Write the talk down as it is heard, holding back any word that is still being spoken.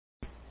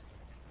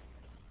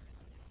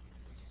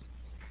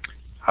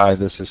Hi,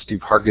 this is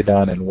Steve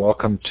Hargadon, and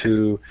welcome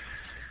to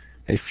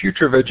a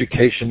Future of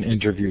Education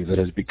interview that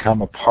has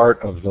become a part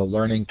of the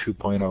Learning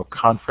 2.0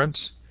 conference.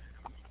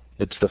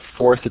 It's the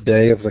fourth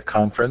day of the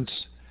conference.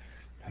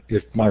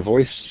 If my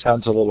voice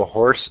sounds a little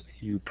hoarse,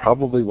 you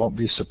probably won't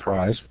be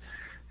surprised.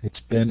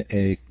 It's been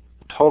a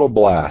total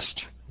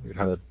blast. We've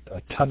had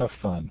a ton of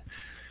fun.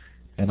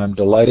 And I'm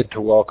delighted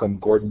to welcome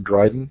Gordon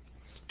Dryden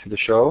to the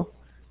show.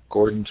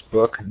 Gordon's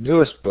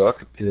newest book,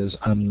 is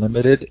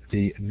Unlimited,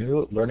 the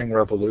New Learning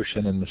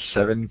Revolution and the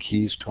 7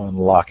 Keys to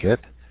Unlock It.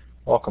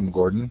 Welcome,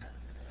 Gordon.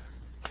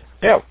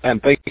 Yeah,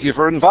 and thank you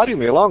for inviting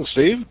me along,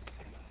 Steve.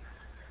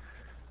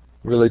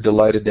 Really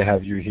delighted to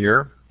have you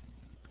here.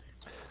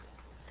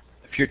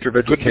 The Future of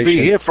Education. Good to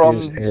be here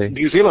from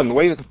New Zealand,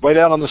 way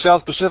down on the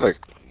South Pacific.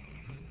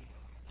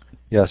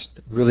 Yes,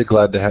 really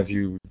glad to have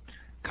you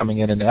coming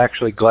in, and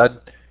actually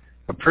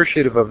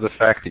appreciative of the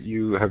fact that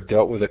you have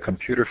dealt with a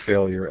computer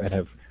failure and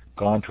have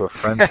gone to a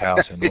friend's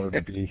house in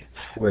order to be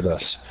with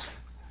us.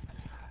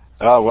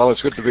 Oh, well,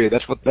 it's good to be.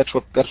 That's what it's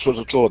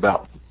all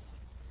about.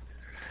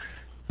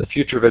 The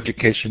Future of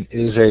Education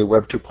is a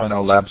Web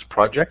 2.0 Labs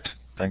project.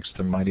 Thanks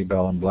to Mighty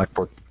Bell and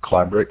Blackboard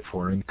Collaborate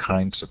for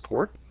in-kind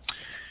support.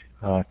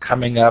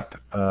 Coming up,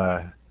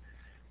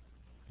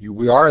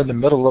 we are in the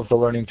middle of the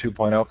Learning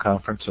 2.0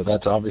 conference, so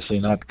that's obviously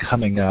not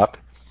coming up,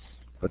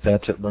 but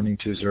that's at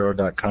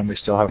learning20.com. We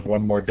still have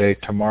one more day.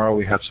 Tomorrow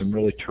we have some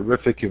really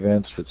terrific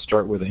events that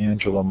start with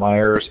Angela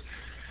Myers.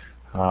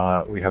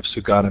 We have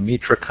Sugata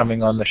Mitra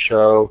coming on the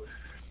show.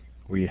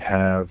 We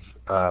have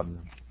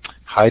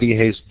Heidi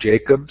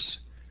Hayes-Jacobs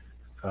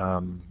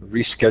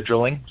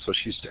rescheduling, so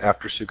she's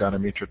after Sugata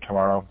Mitra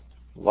tomorrow.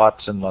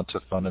 Lots and lots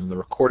of fun, and the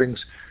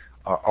recordings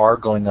are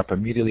going up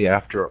immediately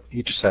after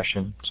each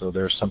session, so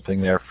there's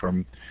something there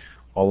from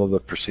all of the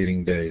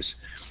preceding days.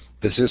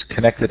 This is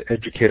Connected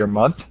Educator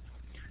Month,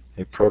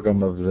 a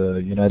program of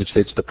the United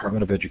States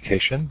Department of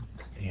Education,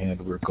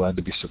 and we're glad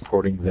to be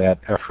supporting that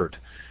effort.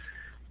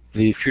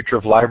 The Future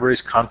of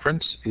Libraries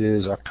Conference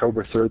is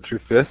October 3rd through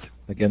 5th.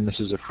 Again, this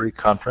is a free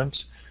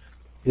conference.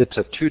 It's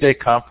a 2-day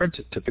conference.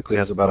 It typically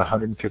has about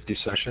 150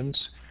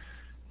 sessions.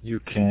 You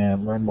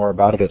can learn more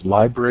about it at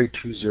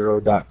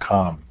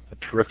library20.com, a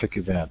terrific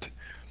event.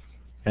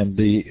 And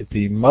the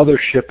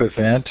mothership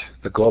event,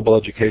 the Global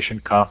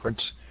Education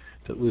Conference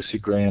that Lucy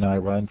Gray and I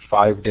run,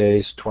 5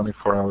 days,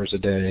 24 hours a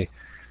day,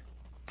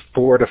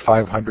 400 to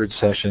 500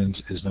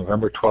 sessions, is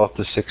November 12th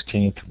to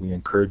 16th. We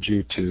encourage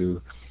you to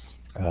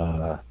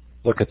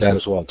look at that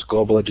as well. It's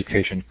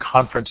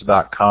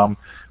globaleducationconference.com.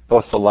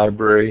 Both the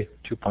Library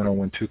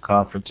 2.012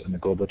 conference and the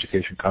Global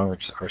Education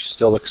Conference are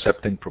still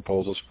accepting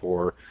proposals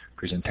for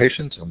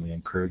presentations, and we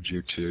encourage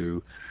you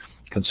to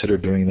consider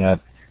doing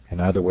that.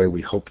 And either way,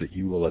 we hope that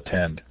you will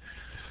attend.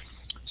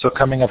 So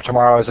coming up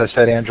tomorrow, as I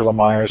said, Angela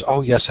Myers.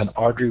 Oh, yes, and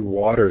Audrey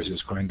Waters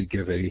is going to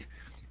give a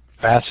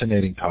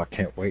fascinating talk.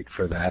 Can't wait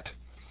for that.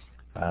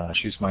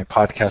 She's my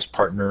podcast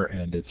partner,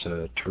 and it's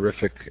a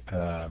terrific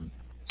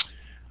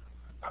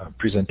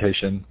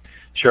presentation.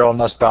 Cheryl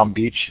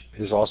Nussbaum-Beach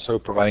is also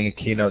providing a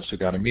keynote.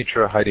 Sugata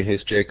Mitra, Heidi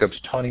Hayes-Jacobs,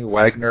 Tony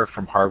Wagner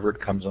from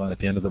Harvard comes on at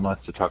the end of the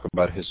month to talk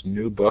about his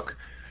new book,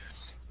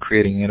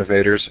 Creating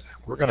Innovators.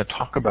 We're going to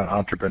talk about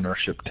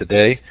entrepreneurship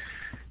today,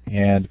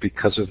 and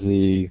because of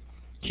the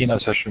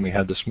keynote session we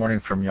had this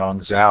morning from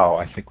Yang Zhao,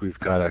 I think we've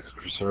got a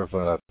sort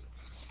of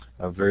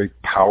a very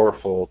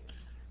powerful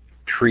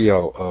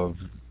trio of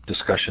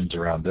discussions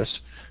around this.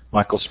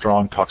 Michael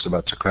Strong talks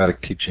about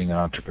Socratic teaching,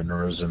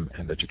 entrepreneurism,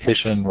 and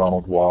education.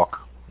 Ronald Walk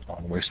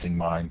on wasting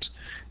minds.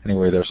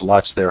 Anyway, there's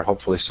lots there,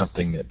 hopefully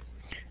something that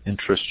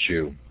interests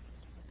you.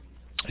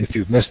 If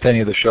you've missed any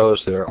of the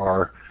shows, there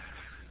are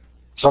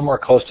somewhere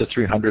close to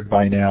 300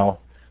 by now.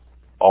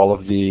 All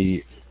of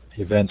the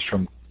events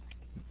from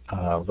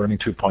Learning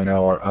 2.0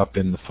 are up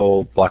in the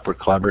full Blackboard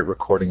Collaborate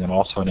recording and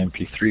also in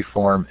MP3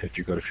 form. If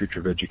you go to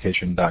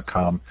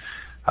futureofeducation.com,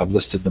 I've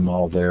listed them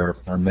all there,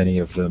 or many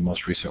of the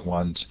most recent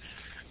ones.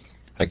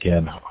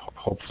 Again,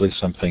 hopefully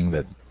something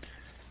that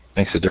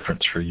makes a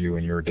difference for you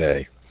in your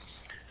day.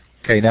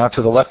 Okay, now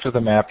to the left of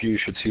the map, you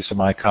should see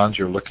some icons.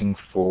 You're looking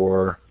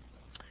for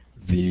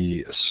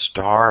the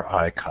star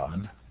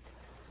icon.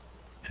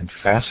 And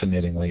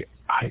fascinatingly,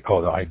 I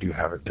do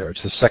have it there.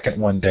 It's the second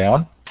one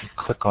down. You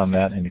click on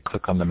that and you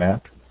click on the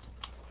map.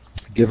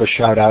 Give a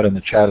shout out in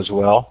the chat as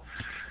well.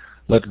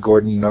 Let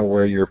Gordon know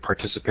where you're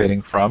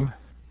participating from.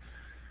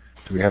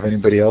 Do we have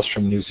anybody else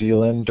from New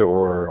Zealand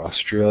or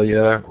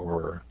Australia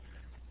or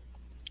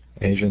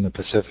Asia and the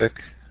Pacific?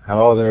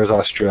 Oh, there's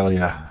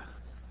Australia.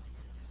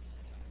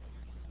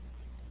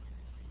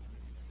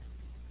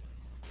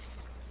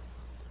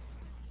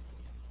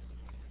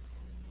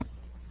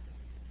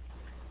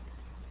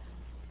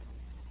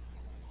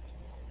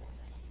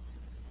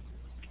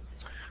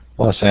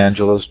 Los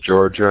Angeles,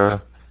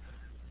 Georgia,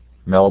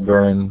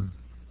 Melbourne,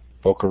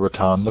 Boca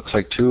Raton. Looks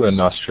like 2 in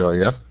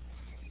Australia.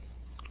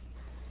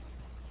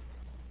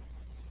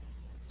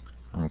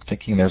 I'm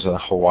thinking there's a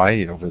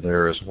Hawaii over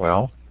there as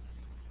well.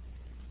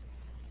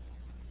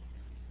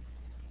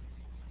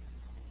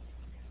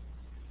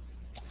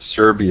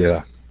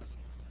 Serbia.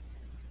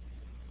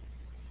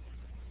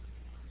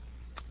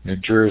 New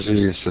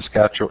Jersey,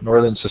 Saskatchewan,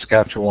 northern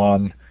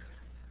Saskatchewan,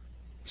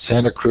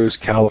 Santa Cruz,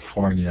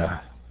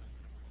 California.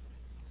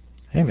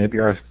 Hey, maybe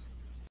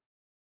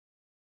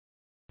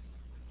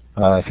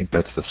I think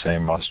that's the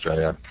same,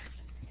 Australia.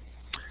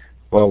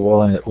 Well,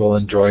 we'll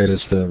enjoy it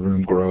as the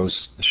room grows,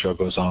 the show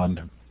goes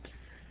on.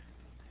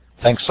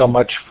 Thanks so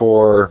much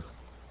for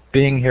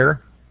being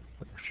here.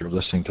 If you're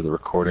listening to the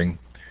recording,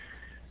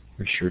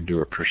 we sure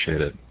do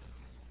appreciate it.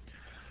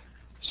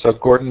 So,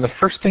 Gordon, the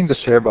first thing to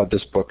say about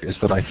this book is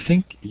that I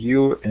think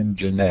you and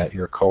Jeanette,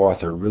 your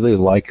co-author, really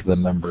like the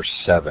number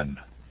 7.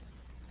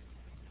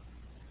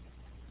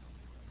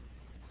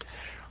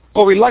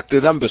 Well, we like the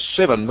number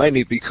 7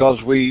 mainly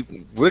because we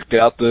worked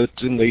out that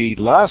in the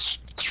last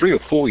 3 or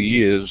 4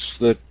 years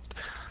that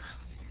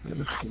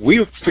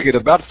we figured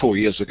about 4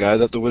 years ago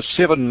that there were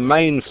 7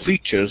 main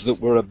features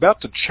that were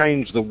about to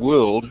change the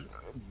world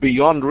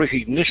beyond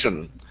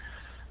recognition.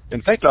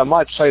 In fact, I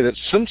might say that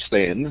since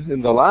then,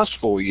 in the last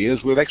 4 years,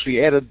 we've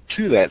actually added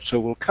to that. So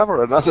we'll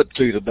cover another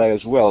 2 today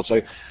as well. So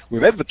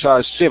we've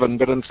advertised 7,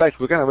 but in fact,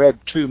 we're going to add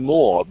 2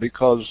 more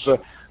because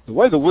the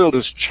way the world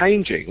is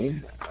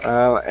changing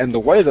and the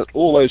way that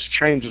all those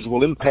changes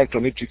will impact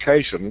on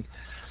education,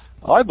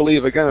 I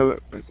believe are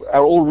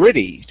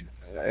already,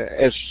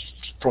 as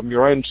from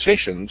your own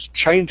sessions,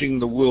 changing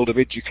the world of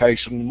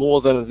education more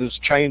than it has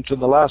changed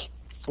in the last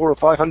 400 or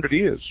 500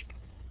 years.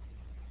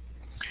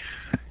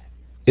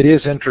 It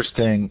is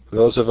interesting,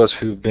 those of us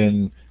who've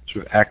been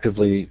sort of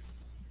actively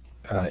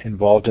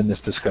involved in this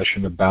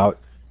discussion about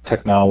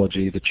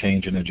technology, the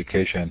change in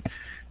education,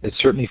 it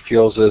certainly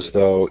feels as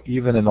though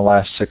even in the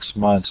last 6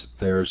 months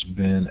there's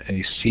been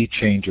a sea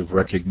change of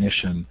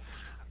recognition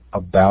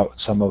about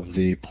some of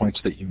the points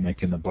that you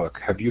make in the book.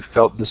 Have you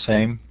felt the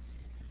same?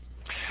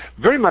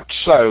 Very much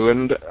so,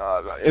 and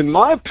in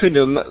my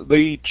opinion,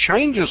 the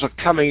changes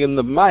are coming in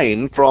the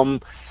main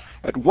from,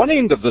 at one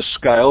end of the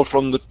scale,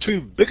 from the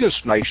 2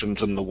 biggest nations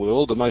in the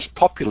world, the most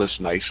populous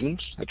nations,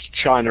 that's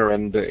China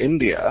and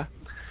India,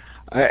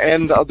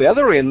 and at the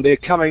other end they're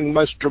coming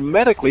most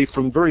dramatically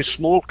from very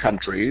small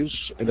countries,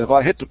 and if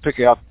I had to pick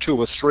out 2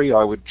 or 3,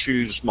 I would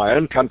choose my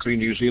own country,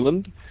 New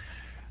Zealand,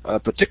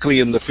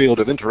 particularly in the field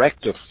of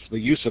the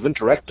use of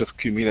interactive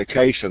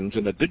communications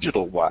in a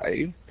digital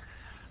way.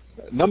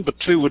 Number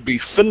 2 would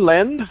be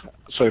Finland.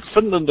 So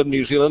Finland and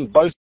New Zealand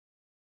both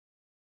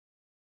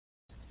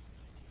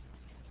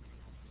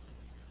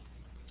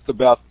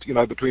about,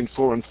 between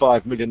 4 and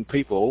 5 million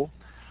people.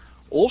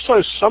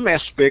 Also some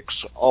aspects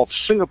of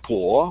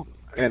Singapore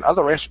and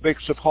other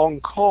aspects of Hong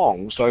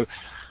Kong. So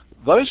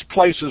those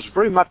places,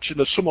 very much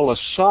in a similar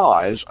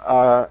size,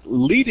 are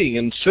leading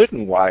in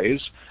certain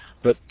ways,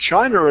 but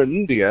China and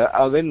India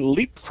are then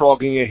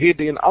leapfrogging ahead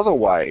in other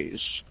ways.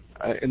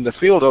 In the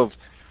field of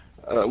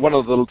one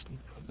of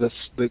the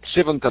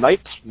 7th and 8th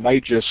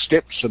major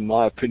steps, in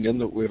my opinion,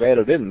 that we've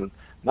added in,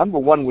 number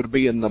 1 would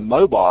be in the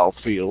mobile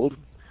field.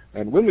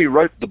 And when we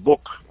wrote the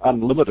book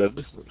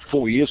Unlimited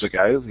 4 years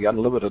ago, The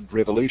Unlimited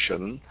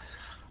Revolution,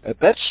 at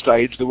that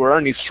stage there were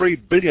only 3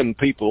 billion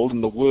people in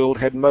the world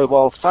had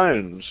mobile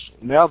phones.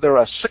 Now there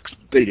are 6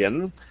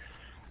 billion,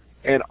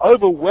 and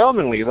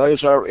overwhelmingly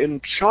those are in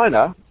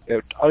China.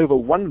 Over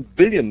 1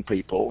 billion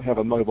people have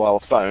a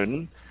mobile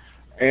phone,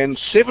 and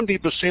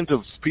 70%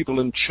 of people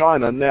in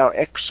China now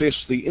access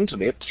the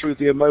internet through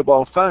their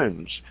mobile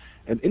phones.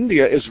 And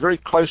India is very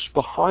close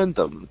behind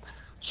them.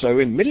 So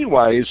in many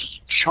ways,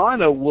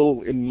 China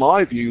will, in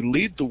my view,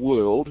 lead the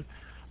world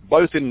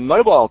both in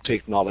mobile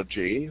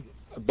technology,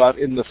 but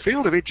in the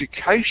field of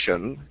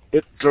education,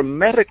 it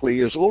dramatically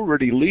is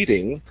already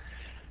leading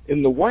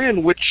in the way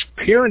in which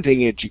parent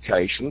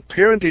education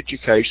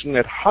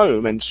at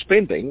home and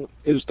spending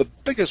is the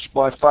biggest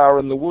by far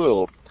in the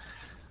world.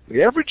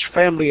 The average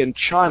family in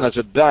China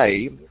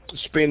today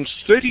spends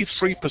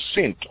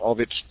 33% of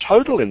its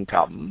total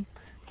income,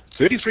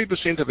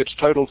 33% of its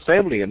total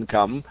family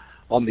income,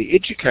 on the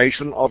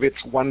education of its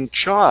one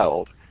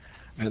child.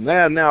 And they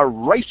are now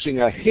racing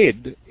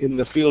ahead in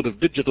the field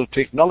of digital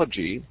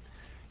technology,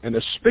 and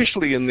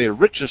especially in their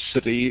richest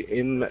city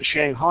in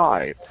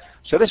Shanghai.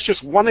 So that's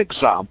just one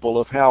example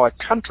of how a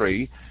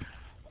country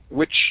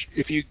which,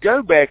 if you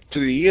go back to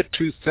the year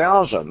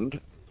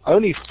 2000,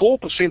 only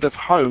 4% of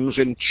homes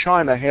in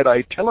China had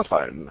a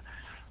telephone.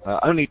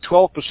 Only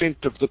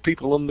 12% of the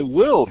people in the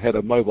world had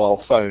a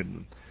mobile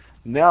phone.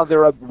 Now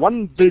there are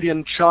 1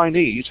 billion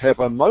Chinese have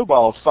a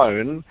mobile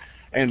phone,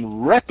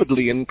 and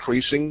rapidly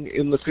increasing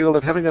in the field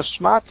of having a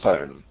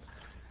smartphone.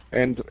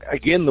 And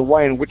again, the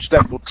way in which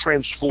that will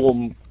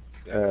transform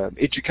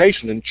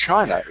education in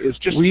China is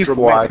just We've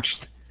dramatic.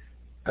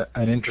 Watched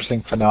an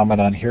interesting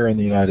phenomenon here in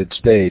the United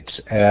States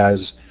as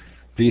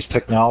these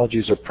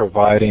technologies are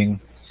providing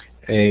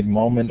a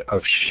moment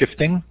of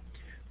shifting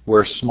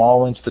where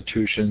small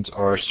institutions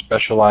are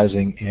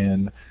specializing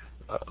in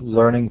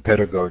learning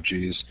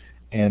pedagogies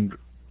and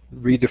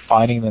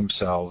redefining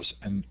themselves.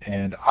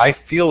 And I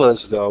feel as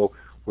though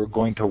we're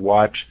going to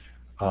watch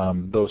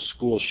those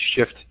schools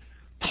shift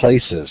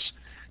places.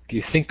 Do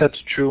you think that's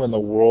true in the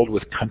world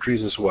with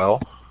countries as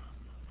well?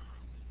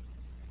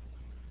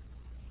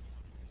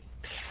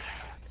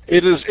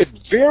 It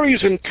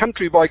varies in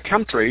country by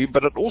country,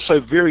 but it also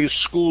varies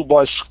school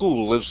by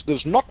school.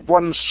 There's not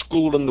one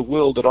school in the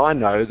world that I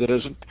know that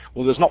isn't,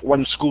 well, there's not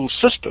one school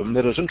system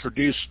that has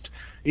introduced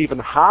even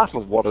half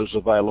of what is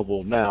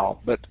available now.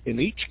 But in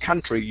each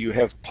country you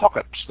have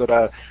pockets that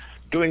are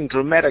doing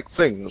dramatic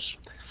things.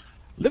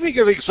 Let me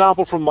give an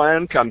example from my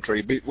own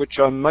country, which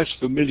I'm most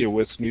familiar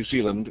with, New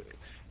Zealand.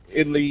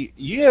 In the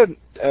year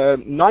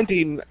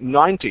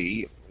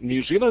 1990,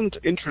 New Zealand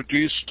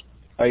introduced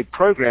a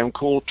program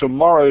called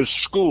Tomorrow's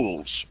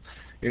Schools,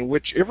 in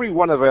which every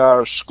one of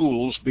our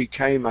schools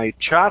became a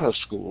charter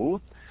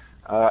school,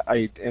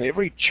 and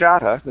every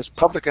charter, this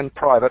public and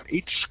private,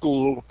 each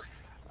school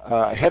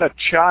had a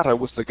charter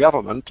with the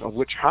government, of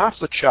which half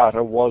the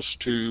charter was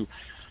to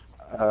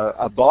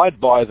abide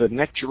by the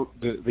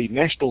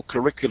national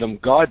curriculum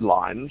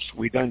guidelines.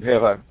 We don't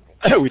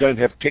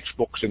have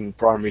textbooks in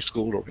primary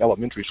school or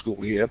elementary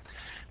school here.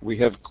 We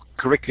have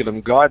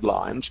curriculum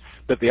guidelines,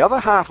 but the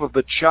other half of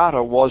the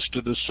charter was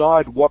to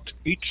decide what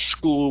each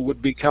school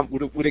would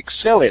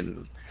excel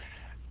in.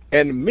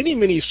 And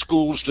many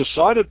schools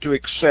decided to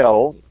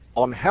excel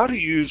on how to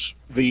use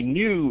the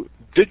new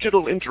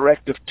digital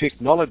interactive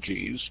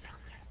technologies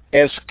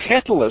as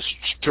catalysts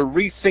to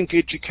rethink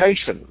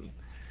education.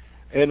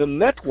 And in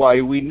that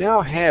way, we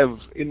now have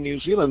in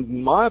New Zealand,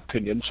 in my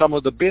opinion, some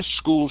of the best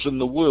schools in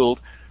the world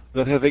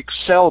that have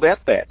excelled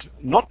at that,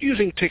 not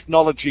using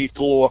technology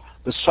for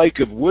the sake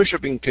of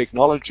worshipping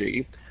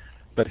technology,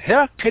 but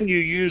how can you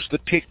use the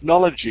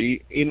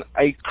technology in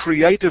a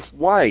creative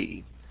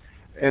way?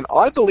 And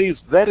I believe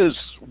that is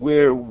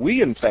where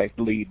we, in fact,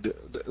 lead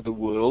the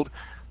world,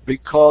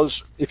 because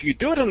if you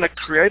do it in a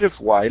creative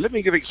way, let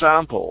me give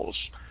examples.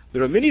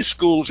 There are many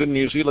schools in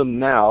New Zealand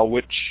now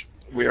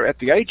where at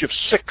the age of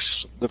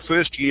 6, the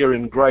first year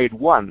in grade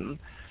 1,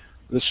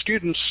 the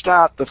students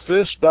start the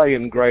first day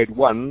in grade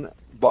 1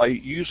 by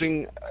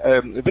using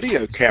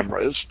video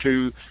cameras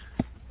to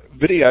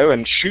video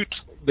and shoot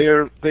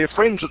their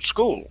friends at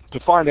school to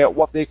find out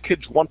what their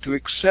kids want to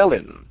excel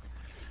in.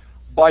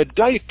 By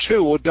day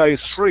 2 or day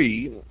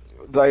 3,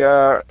 they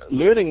are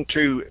learning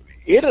to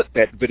edit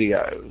that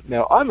video.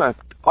 Now, I'm a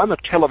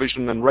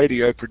television and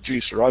radio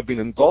producer. I've been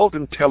involved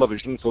in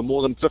television for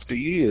more than 50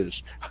 years.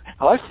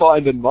 I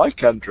find in my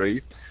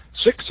country,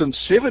 6 and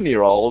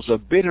 7-year-olds are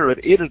better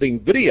at editing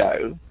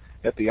video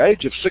at the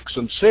age of 6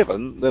 and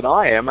 7 than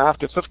I am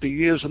after 50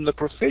 years in the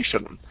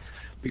profession,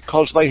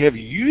 because they have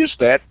used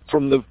that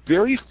from the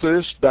very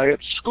first day at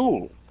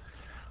school.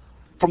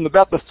 From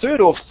about the 3rd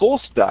or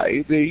 4th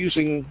day, they're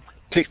using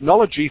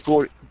technology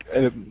for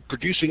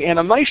producing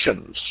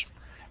animations.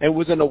 And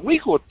within a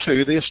week or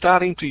two, they're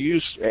starting to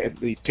use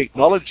the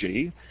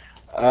technology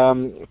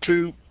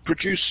to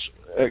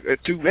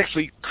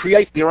actually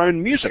create their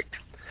own music.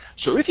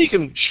 So if you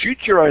can shoot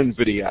your own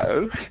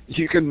video,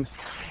 you can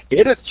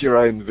edit your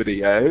own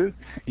video,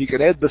 you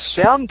can add the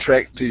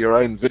soundtrack to your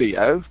own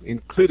video,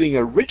 including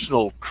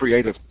original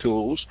creative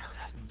tools,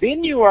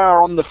 then you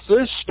are on the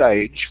first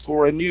stage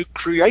for a new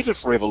creative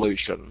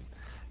revolution.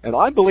 And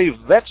I believe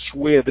that's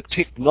where the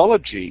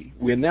technology,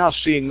 we're now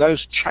seeing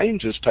those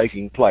changes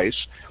taking place,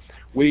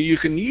 where you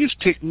can use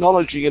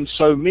technology in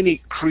so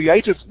many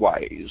creative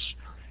ways.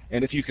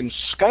 And if you can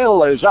scale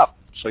those up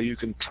so you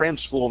can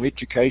transform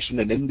education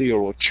in India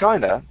or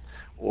China,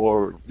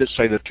 or let's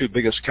say the 2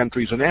 biggest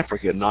countries in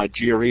Africa,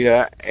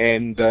 Nigeria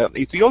and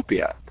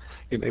Ethiopia.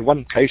 In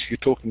one case, you're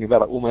talking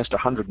about almost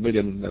 100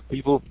 million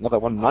people, another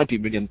one 90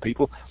 million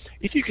people.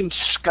 If you can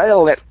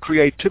scale that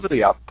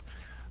creativity up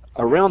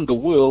around the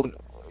world,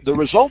 the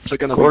results are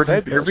going to be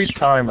fabulous. Every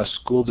time a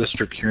school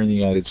district here in the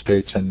United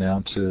States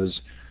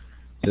announces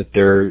that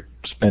they're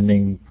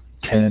spending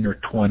 $10 or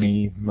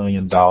 $20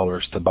 million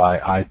to buy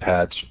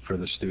iPads for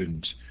the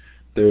students,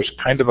 there's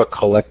kind of a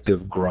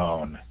collective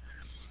groan.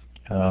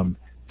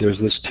 There's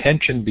this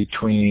tension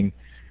between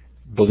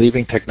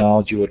believing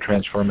technology will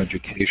transform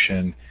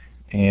education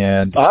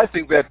and... I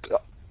think that...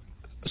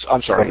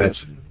 I'm sorry. Go ahead.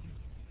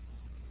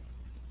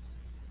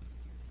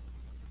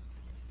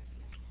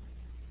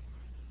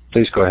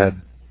 Please go ahead.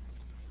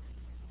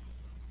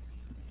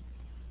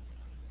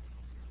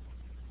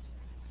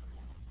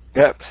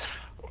 Yeah.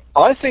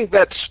 I think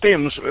that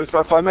stems,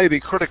 if I may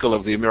be critical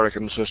of the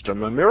American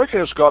system, America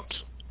has got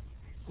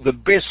the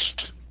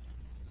best,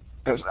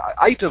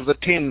 8 of the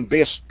 10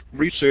 best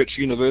research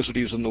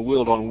universities in the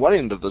world on one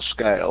end of the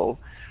scale.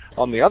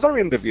 On the other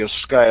end of your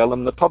scale,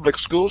 in the public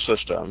school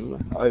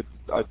system, I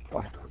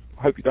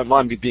hope you don't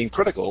mind me being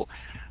critical,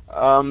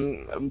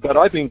 but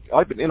I've been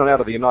in and out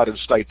of the United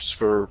States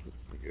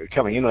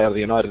coming in and out of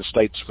the United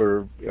States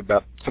for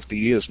about 50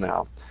 years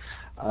now.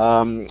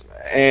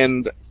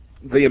 And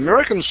the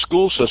American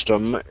school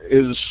system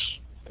is,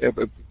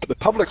 the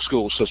public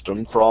school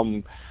system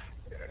from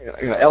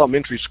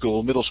elementary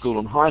school, middle school,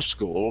 and high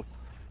school,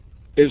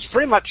 is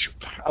very much,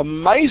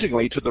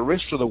 amazingly to the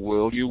rest of the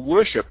world, you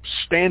worship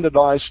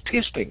standardized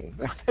testing.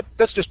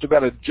 That's just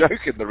about a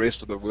joke in the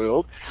rest of the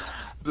world.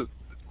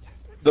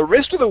 The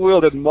rest of the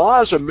world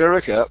admires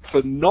America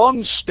for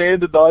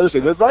non-standardized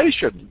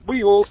innovation.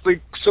 We all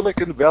think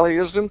Silicon Valley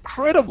is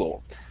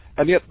incredible.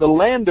 And yet the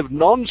land of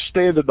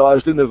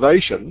non-standardized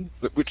innovation,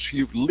 that which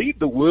you lead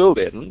the world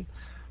in,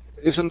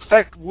 is in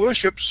fact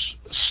worships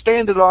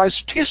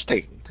standardized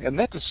testing. And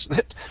that,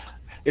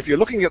 if you're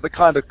looking at the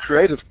kind of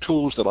creative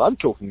tools that I'm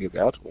talking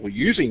about, or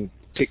using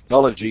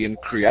technology in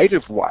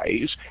creative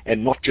ways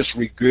and not just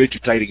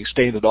regurgitating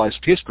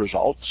standardized test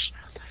results,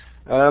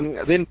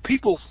 then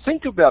people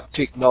think about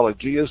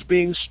technology as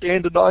being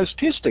standardized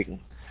testing,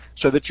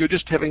 so that you're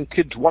just having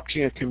kids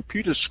watching a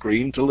computer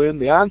screen to learn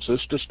the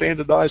answers to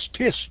standardized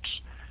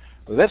tests.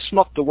 Well, that's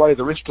not the way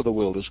the rest of the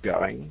world is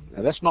going,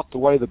 and that's not the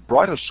way the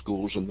brightest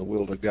schools in the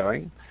world are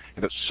going,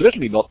 and it's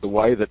certainly not the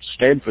way that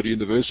Stanford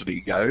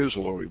University goes,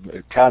 or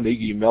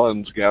Carnegie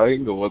Mellon's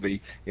going, or the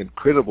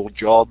incredible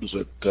jobs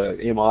at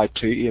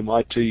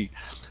MIT,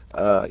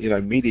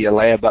 Media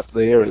Lab up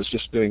there is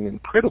just doing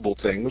incredible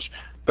things.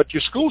 But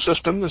your school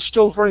system is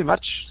still very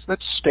much,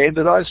 that's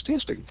standardized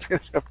testing.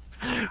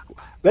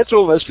 That's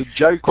almost a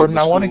joke. Gordon,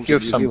 I want to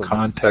give some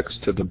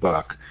context to the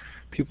book.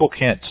 People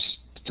can't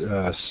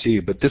see,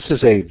 but this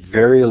is a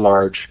very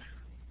large,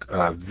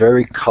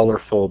 very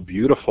colorful,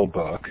 beautiful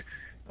book.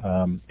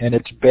 And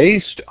it's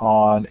based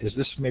on, is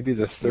this maybe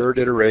the third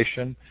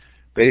iteration,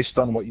 based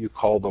on what you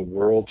call the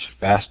world's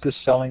fastest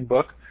selling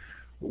book?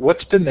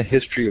 What's been the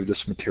history of this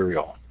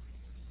material?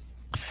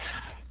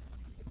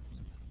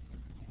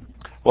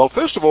 Well,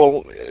 first of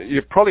all,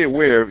 you're probably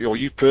aware, or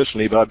you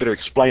personally, but I better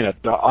explain it.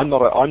 I'm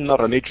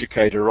not an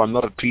educator. I'm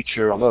not a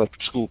teacher. I'm not a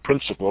school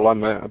principal.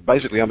 I'm a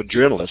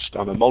journalist.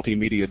 I'm a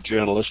multimedia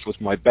journalist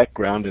with my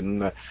background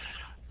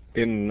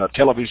in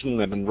television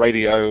and in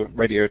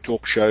radio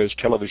talk shows,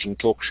 television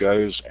talk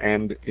shows,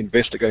 and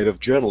investigative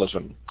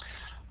journalism.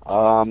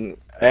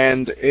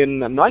 And in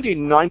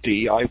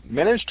 1990, I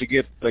managed to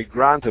get a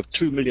grant of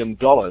 $2 million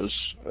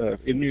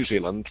in New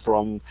Zealand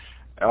from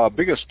our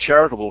biggest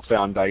charitable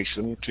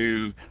foundation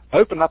to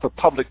open up a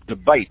public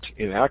debate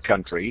in our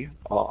country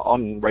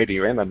on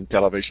radio and on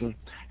television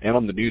and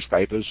on the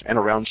newspapers and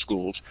around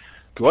schools,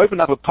 to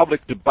open up a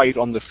public debate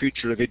on the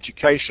future of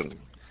education.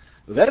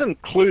 That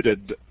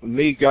included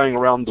me going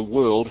around the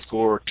world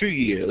for 2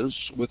 years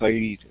with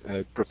a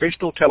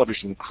professional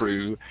television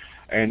crew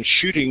and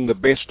shooting the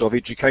best of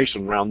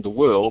education around the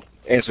world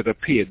as it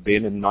appeared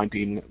then in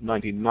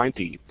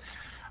 1990.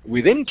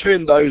 We then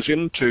turned those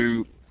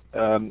into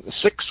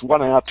 6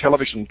 one-hour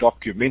television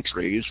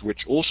documentaries, which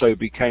also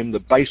became the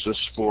basis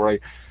for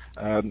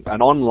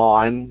an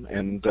online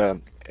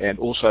and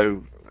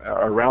also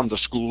around the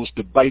schools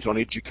debate on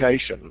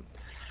education.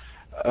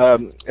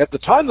 At the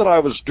time that I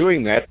was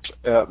doing that,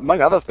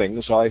 among other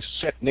things, I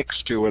sat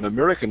next to an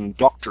American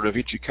doctor of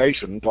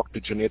education,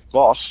 Dr. Jeanette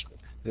Vos,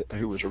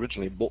 who was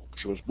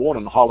she was born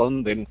in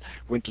Holland, then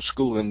went to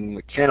school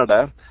in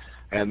Canada,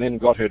 and then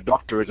got her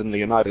doctorate in the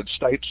United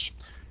States.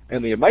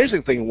 And the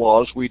amazing thing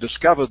was, we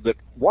discovered that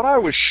what I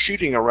was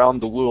shooting around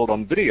the world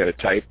on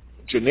videotape,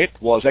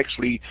 Jeanette was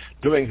actually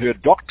doing her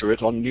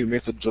doctorate on new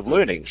methods of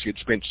learning. She had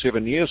spent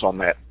 7 years on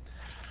that.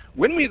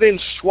 When we then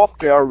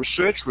swapped our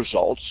research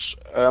results,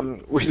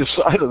 we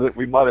decided that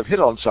we might have hit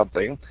on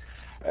something,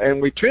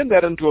 and we turned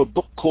that into a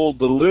book called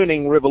The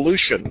Learning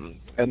Revolution.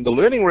 And The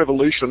Learning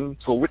Revolution,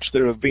 for which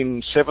there have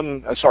been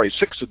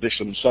 6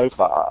 editions so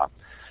far,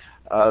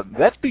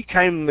 that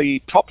became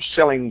the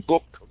top-selling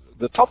book,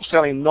 the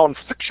top-selling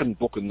non-fiction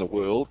book in the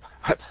world,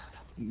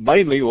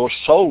 mainly or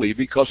solely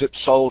because it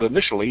sold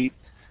initially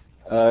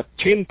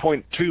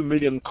 10.2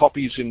 million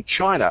copies in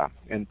China,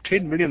 and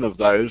 10 million of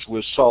those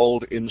were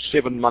sold in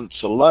 7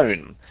 months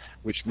alone,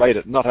 which made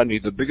it not only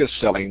the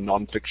biggest-selling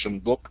non-fiction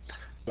book,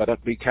 but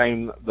it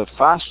became the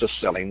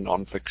fastest-selling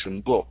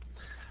non-fiction book.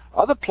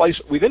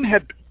 We then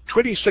had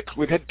 26.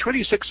 We've had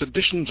 26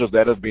 editions of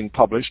that have been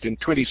published in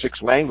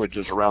 26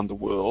 languages around the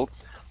world,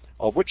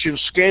 of which in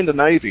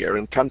Scandinavia,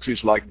 in countries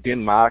like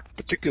Denmark,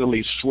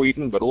 particularly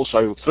Sweden, but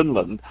also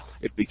Finland,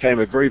 it became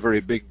a very, very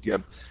big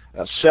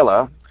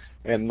seller.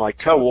 And my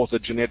co-author,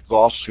 Jeanette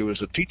Vos, who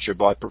is a teacher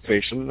by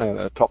profession,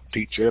 a top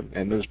teacher,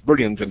 and is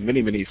brilliant in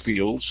many, many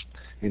fields,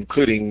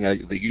 including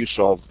the use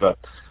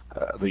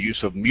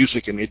of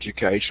music in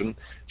education.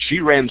 She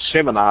ran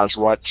seminars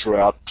right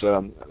throughout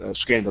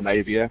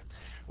Scandinavia,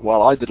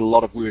 while I did a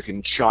lot of work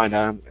in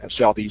China,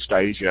 Southeast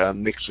Asia,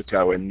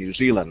 Mexico, and New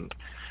Zealand.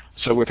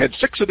 So we've had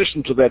 6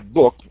 editions of that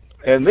book,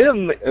 and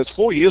then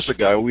 4 years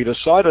ago we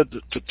decided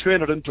to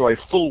turn it into a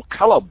full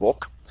color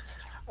book,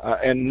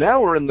 and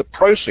now we're in the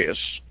process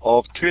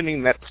of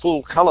turning that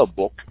full color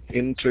book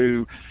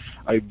into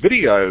a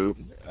video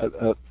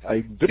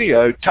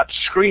touch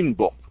screen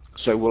book.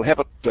 So we'll have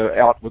it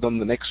out within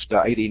the next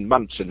 18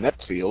 months in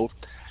that field,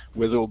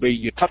 where there'll be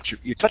you touch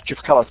a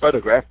color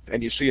photograph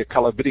and you see a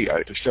color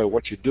video to show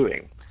what you're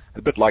doing.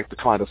 A bit like the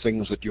kind of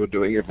things that you're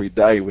doing every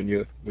day when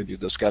you're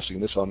discussing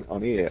this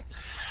on air.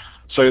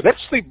 So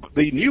that's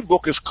the new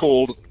book is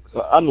called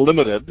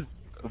Unlimited,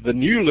 The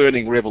New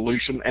Learning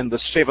Revolution and the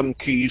 7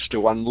 Keys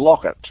to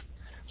Unlock It.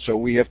 So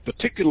we have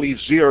particularly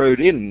zeroed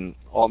in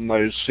on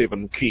those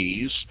 7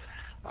 keys,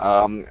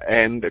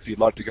 and if you'd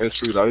like to go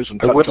through those and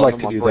touch I would on like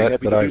them, to I'm do very that,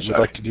 happy but to I do would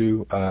so. like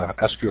to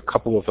ask you a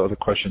couple of other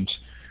questions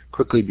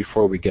quickly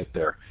before we get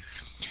there.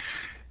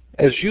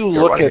 As you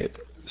look at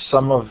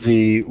some of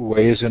the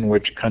ways in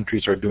which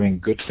countries are doing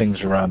good things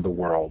around the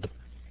world,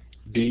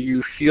 do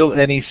you feel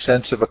any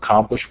sense of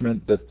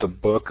accomplishment that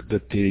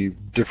the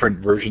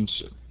different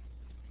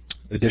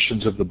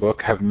editions of the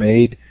book have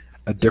made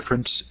a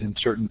difference in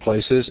certain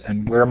places,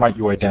 and where might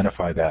you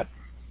identify that?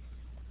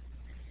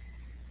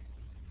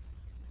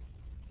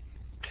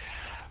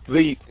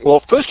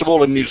 Well, first of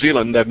all, in New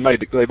Zealand, they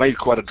made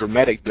quite a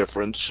dramatic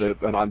difference,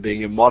 and I'm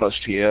being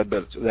immodest here,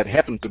 but that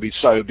happened to be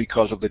so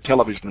because of the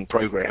television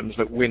programs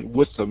that went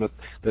with them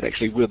that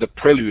actually were the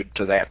prelude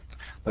to that.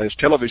 Those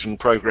television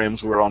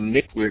programs were on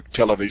network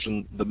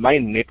television, the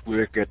main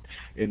network at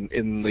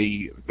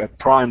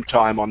prime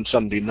time on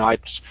Sunday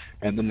nights,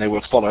 and then they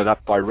were followed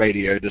up by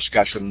radio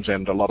discussions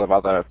and a lot of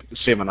other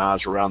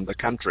seminars around the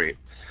country.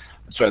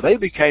 So they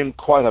became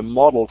quite a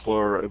model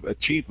for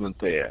achievement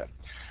there.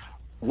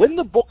 When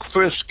the book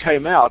first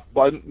came out,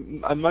 by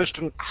a most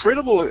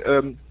incredible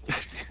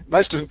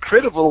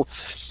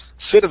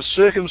set of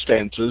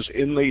circumstances,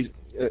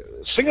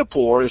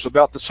 Singapore is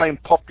about the same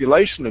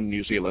population in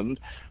New Zealand,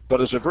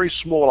 but is a very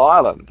small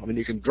island. I mean,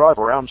 you can drive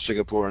around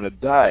Singapore in a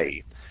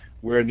day,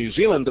 where New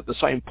Zealand, at the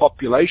same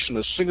population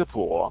as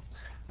Singapore,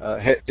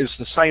 is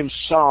the same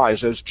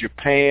size as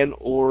Japan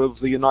or of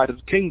the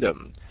United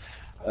Kingdom.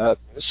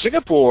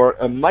 Singapore,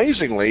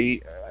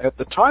 amazingly, at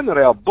the time that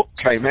our book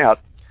came out,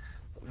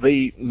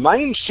 the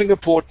main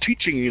Singapore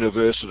teaching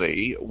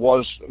university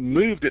was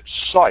moved its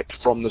site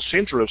from the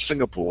center of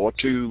Singapore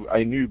to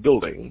a new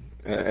building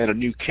and a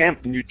new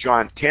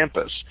giant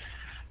campus.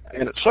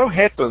 And it so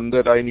happened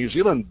that a New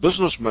Zealand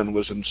businessman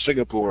was in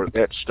Singapore at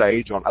that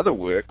stage on other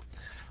work,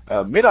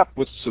 met up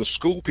with some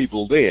school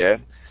people there,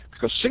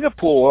 because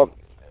Singapore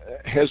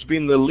has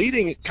been the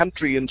leading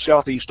country in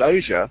Southeast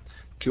Asia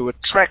to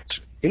attract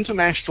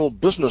international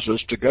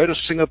businesses to go to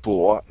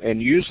Singapore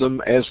and use them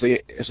as the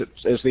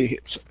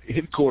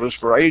headquarters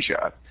for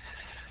Asia.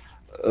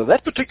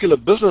 That particular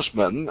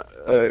businessman,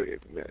 a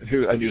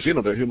New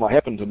Zealander whom I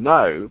happen to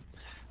know,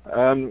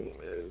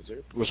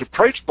 was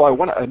approached by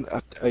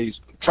a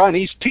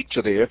Chinese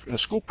teacher there, a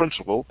school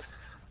principal,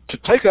 to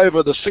take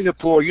over the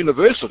Singapore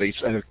University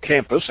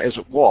campus as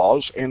it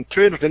was and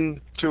turn it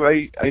into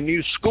a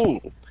new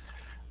school.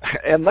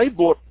 And they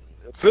bought,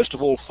 first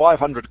of all,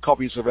 500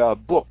 copies of our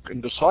book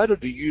and decided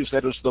to use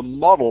that as the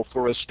model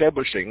for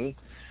establishing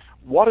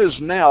what is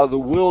now the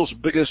world's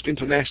biggest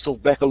international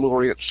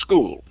baccalaureate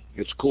school.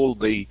 It's called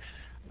the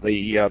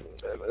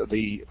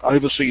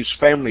Overseas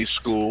Family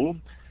School.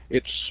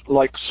 It's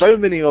like so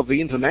many of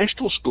the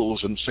international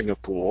schools in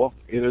Singapore.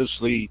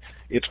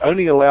 It's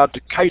only allowed to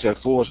cater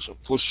for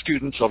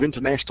students of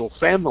international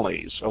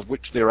families, of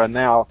which there are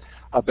now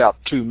about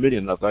 2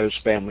 million of those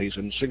families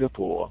in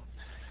Singapore.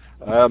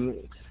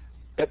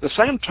 At the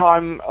same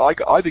time,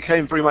 I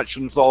became very much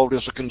involved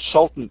as a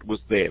consultant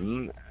with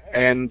them,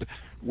 and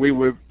we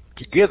were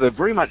together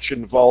very much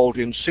involved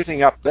in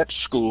setting up that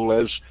school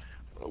as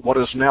what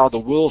is now the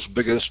world's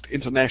biggest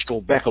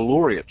international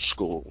baccalaureate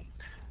school.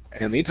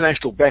 And the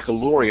international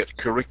baccalaureate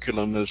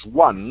curriculum is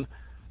one,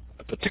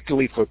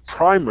 particularly for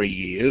primary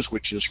years,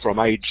 which is from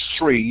age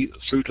 3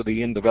 through to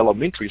the end of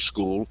elementary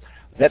school.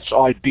 That's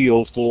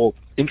ideal for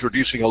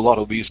introducing a lot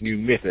of these new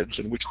methods,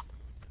 and which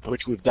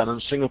we've done in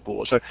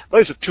Singapore. So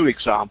those are two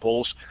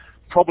examples.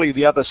 Probably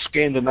the other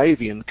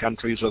Scandinavian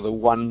countries are the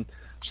ones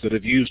that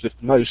have used it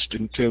most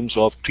in terms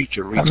of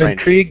teacher retraining. I'm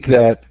intrigued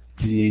that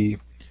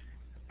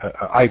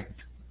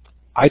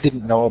I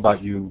didn't know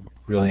about you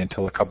really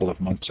until a couple of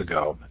months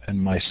ago, and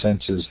my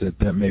sense is that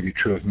may be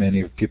true of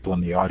many of people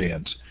in the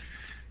audience.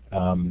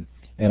 And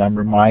I'm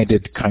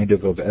reminded kind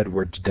of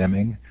Edwards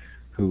Deming,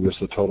 who was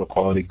the total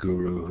quality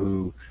guru,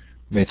 who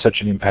made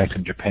such an impact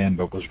in Japan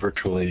but was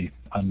virtually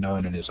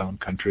unknown in his own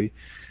country.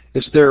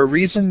 Is there a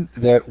reason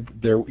that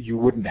you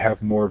wouldn't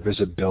have more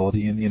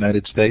visibility in the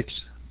United States?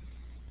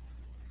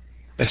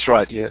 That's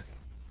right, yeah.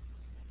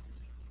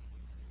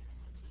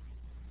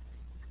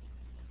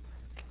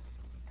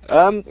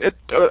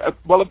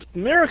 Well,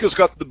 America's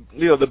got the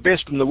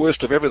best and the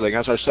worst of everything.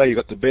 As I say, you've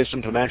got the best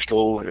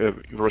international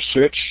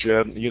research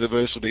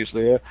universities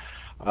there.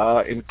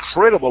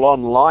 Incredible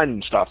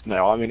online stuff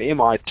now. I mean,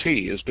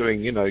 MIT is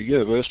doing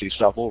university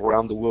stuff all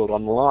around the world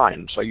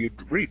online. So you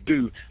really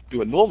do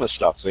enormous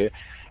stuff there.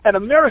 And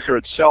America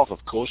itself,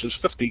 of course, is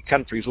 50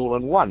 countries all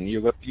in one.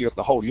 You've got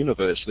the whole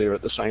universe there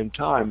at the same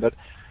time. But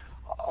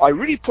I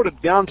really put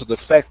it down to the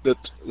fact that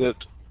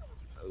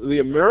the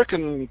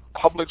American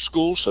public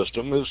school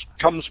system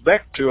comes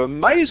back to,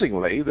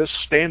 amazingly, this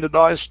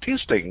standardized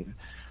testing.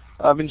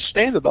 I mean,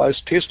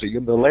 standardized testing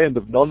in the land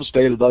of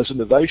non-standardized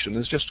innovation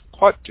is just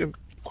quite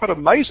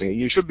amazing.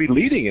 You should be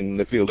leading in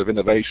the field of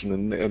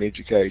innovation and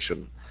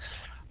education.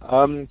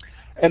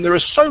 And there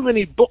are so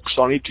many books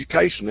on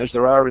education as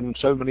there are in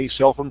so many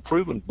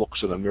self-improvement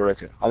books in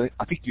America.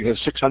 I think you have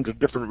 600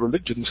 different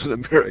religions in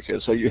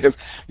America, so you're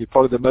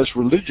probably the most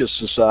religious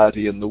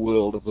society in the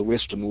world, of the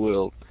Western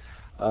world.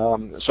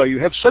 So you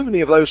have so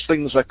many of those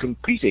things are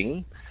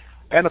competing,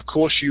 and of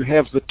course you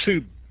have the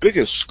two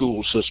biggest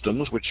school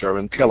systems, which are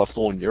in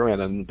California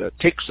and in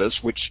Texas,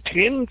 which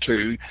tend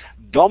to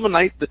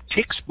dominate the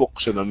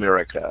textbooks in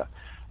America.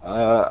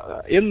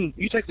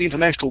 You take the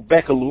international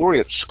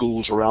baccalaureate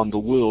schools around the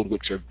world,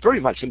 which are very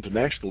much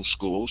international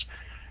schools.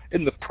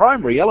 In the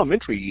primary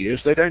elementary years,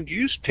 they don't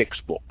use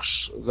textbooks.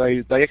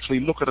 They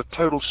actually look at a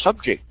total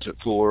subject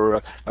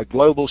for a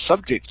global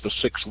subject for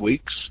 6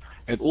 weeks,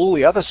 and all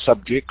the other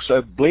subjects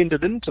are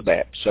blended into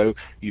that. So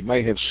you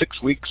may have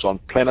 6 weeks on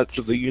planets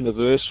of the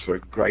universe for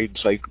grade,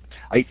 say,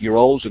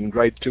 8-year-olds in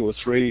grade 2 or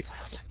 3.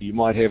 You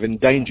might have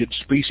endangered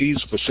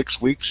species for 6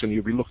 weeks, and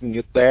you'll be looking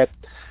at that.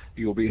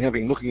 You'll be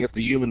looking at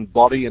the human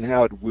body and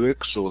how it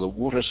works, or the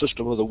water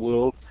system of the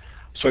world.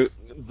 So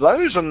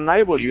those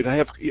enable you to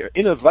have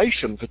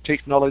innovation for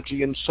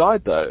technology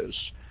inside those.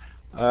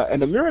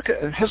 And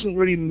America hasn't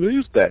really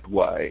moved that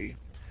way.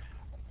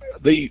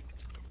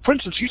 For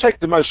instance, you take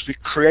the most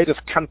creative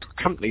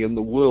company in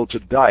the world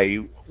today,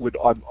 would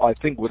I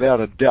think without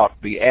a doubt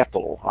be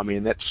Apple. I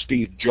mean, that's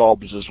Steve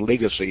Jobs'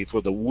 legacy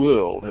for the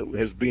world. It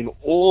has been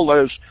all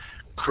those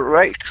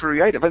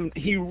creative, and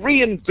he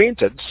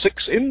reinvented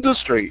 6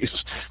 industries,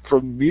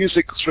 from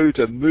music through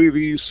to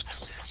movies.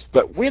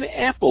 But when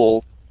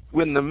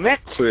the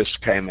Mac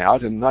first came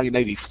out in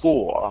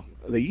 1984,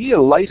 the year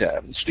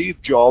later, Steve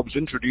Jobs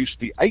introduced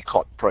the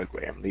ACOT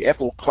program, the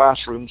Apple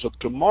Classrooms of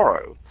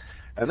Tomorrow.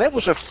 And that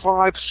was a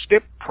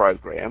 5-step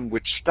program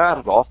which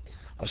started off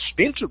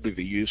ostensibly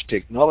to use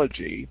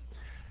technology,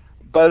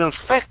 but in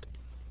fact,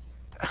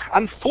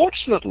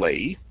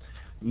 unfortunately,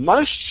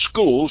 most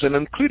schools, and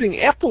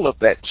including Apple at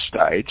that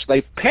stage,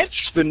 they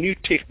patched the new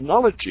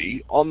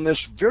technology on this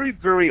very,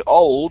 very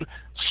old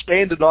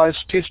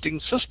standardized testing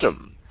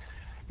system.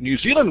 New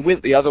Zealand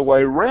went the other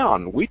way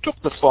around. We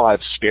took the 5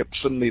 steps,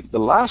 and the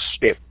last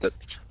step, that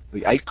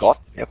the ACOT,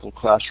 Apple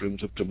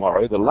Classrooms of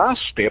Tomorrow, the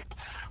last step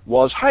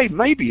was, hey,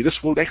 maybe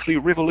this will actually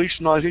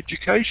revolutionize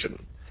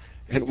education.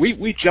 And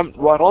we jumped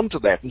right onto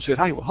that and said,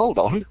 hey, well, hold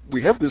on,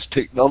 we have this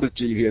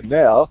technology here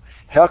now.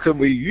 How can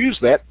we use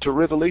that to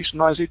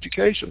revolutionize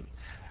education?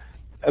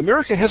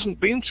 America hasn't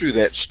been through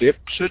that step,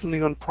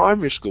 certainly on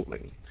primary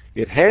schooling.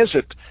 It has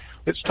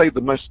let's take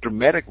the most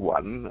dramatic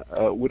one,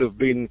 would have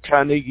been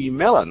Carnegie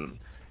Mellon.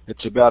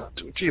 It's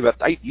about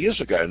 8 years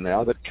ago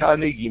now that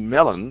Carnegie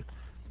Mellon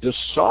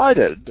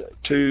decided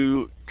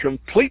to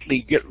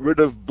completely get rid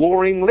of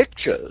boring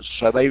lectures.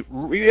 So they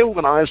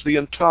reorganized the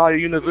entire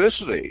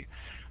university.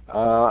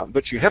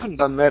 But you haven't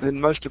done that in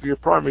most of your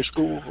primary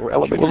school or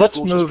elementary school. Well, let's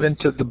move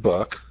into the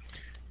book.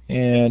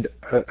 And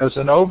as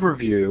an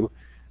overview,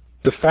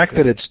 the fact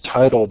that it's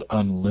titled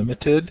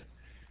Unlimited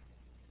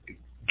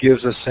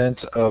gives a sense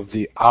of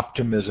the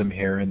optimism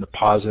here in the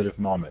positive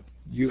moment.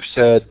 You've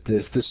said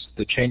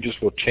the changes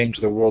will change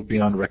the world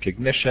beyond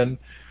recognition.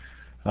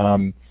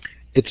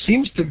 It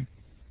seems to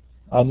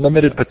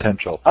unlimited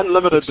potential.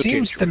 Unlimited potential.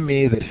 It seems to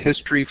me that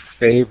history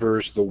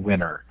favors the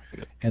winner,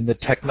 and the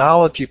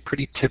technology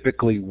pretty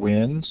typically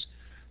wins.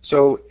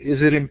 So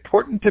is it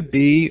important to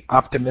be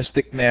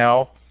optimistic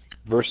now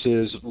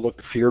versus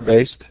look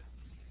fear-based?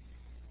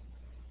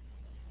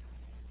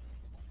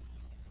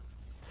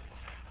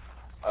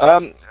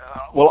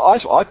 Well,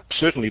 I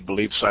certainly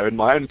believe so. In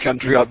my own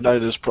country, I'm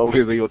known as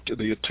probably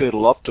the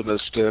eternal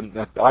optimist.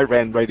 I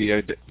ran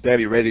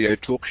daily radio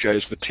talk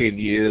shows for 10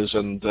 years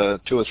and 2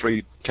 or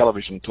 3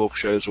 television talk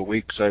shows a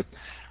week. So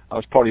I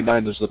was probably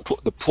known as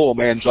the poor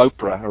man's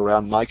Oprah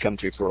around my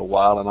country for a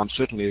while, and I'm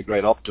certainly a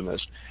great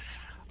optimist.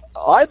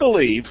 I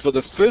believe for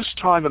the first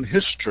time in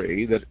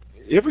history that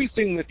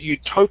everything that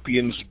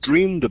utopians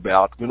dreamed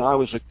about when I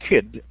was a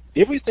kid,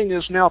 everything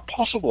is now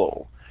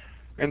possible.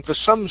 And for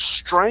some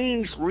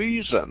strange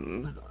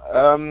reason,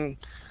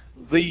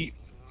 the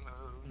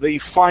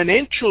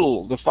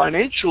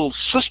financial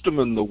system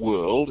in the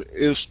world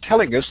is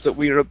telling us that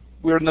we're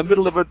in the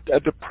middle of a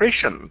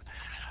depression.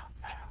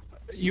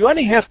 You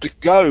only have to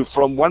go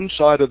from one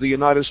side of the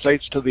United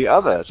States to the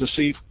other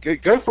to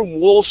go from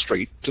Wall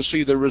Street to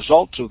see the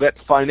results of that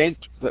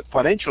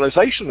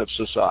financialization of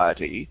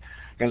society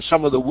and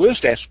some of the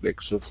worst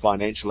aspects of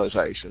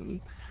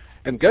financialization,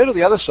 and go to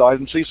the other side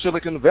and see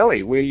Silicon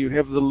Valley, where you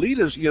have the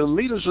leaders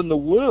in the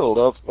world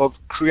of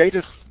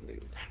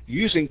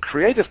using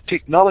creative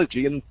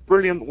technology in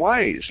brilliant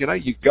ways.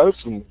 You go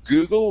from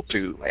Google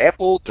to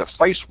Apple to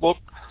Facebook,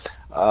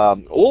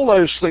 all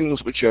those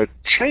things which are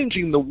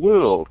changing the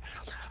world.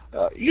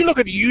 You look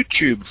at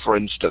YouTube, for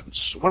instance,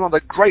 one of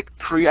the great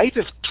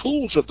creative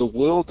tools of the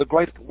world, the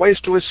great ways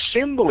to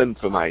assemble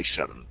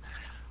information.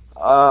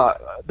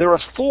 There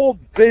are 4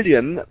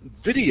 billion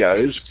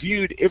video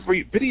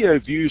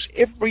views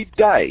every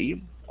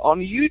day on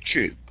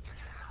YouTube.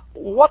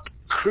 What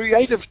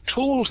creative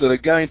tools that are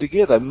going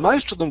together,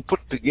 most of them put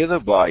together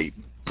by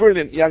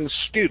brilliant young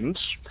students,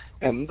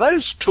 and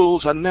those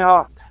tools are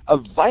now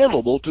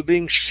available to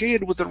being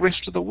shared with the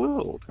rest of the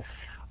world.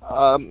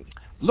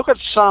 Look at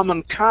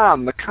Salman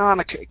Khan, the Khan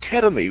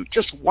Academy,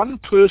 just one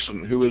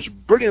person who is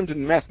brilliant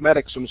in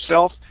mathematics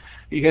himself.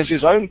 He has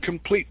his own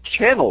complete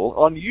channel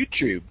on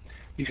YouTube.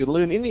 You can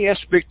learn any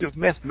aspect of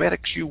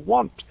mathematics you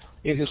want.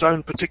 in his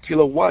own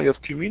particular way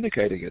of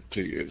communicating it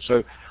to you.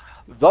 So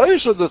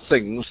those are the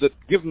things that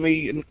give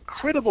me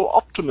incredible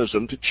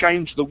optimism to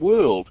change the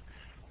world,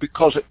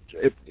 because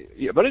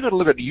you've only got to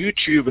look at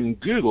YouTube and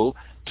Google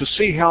to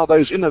see how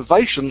those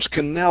innovations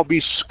can now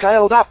be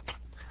scaled up.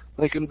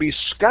 They can be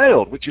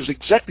scaled, which is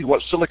exactly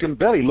what Silicon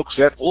Valley looks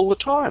at all the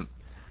time.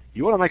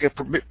 You want to make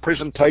a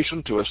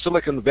presentation to a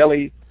Silicon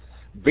Valley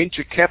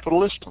venture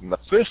capitalist, and the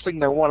first thing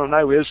they want to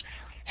know is,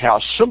 how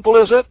simple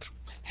is it?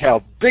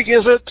 How big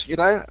is it?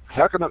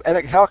 How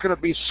can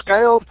it be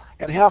scaled?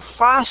 And how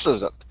fast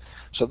is it?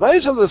 So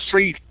those are the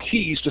three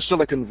keys to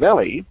Silicon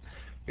Valley,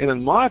 and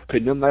in my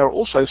opinion, they are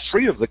also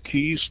three of the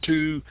keys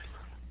to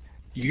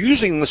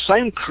using the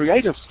same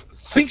creative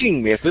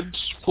thinking methods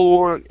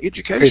for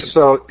education. Okay,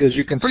 so as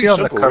you can see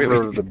on the cover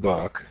really of the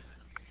book,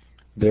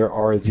 there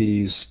are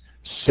these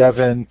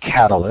 7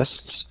 catalysts,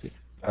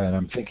 and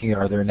I'm thinking,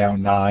 are there now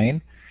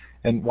 9?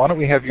 And why don't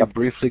we have you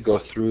briefly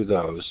go through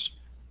those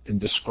and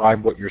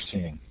describe what you're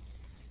seeing?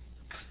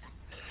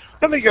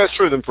 Let me go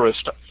through them for a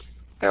start.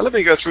 Let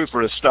me go through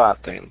for a start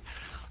then.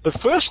 The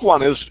first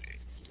one is,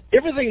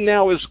 everything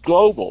now is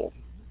global.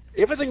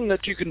 Everything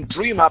that you can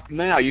dream up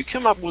now, you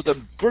come up with a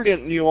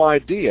brilliant new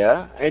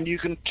idea and you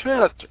can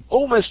turn it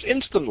almost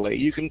instantly.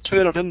 You can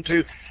turn it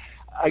into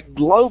a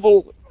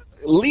global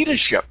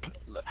leadership.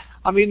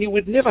 I mean,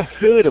 we'd never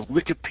heard of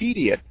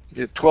Wikipedia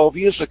 12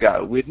 years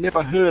ago. We'd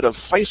never heard of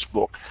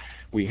Facebook.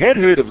 We had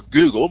heard of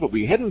Google, but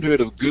we hadn't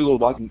heard of Google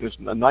back in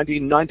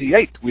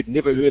 1998. We'd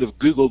never heard of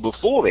Google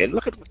before then.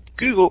 Look at what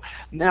Google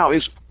now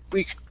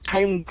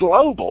became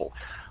global.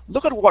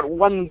 Look at what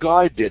one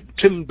guy did,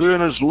 Tim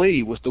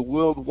Berners-Lee, with the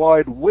World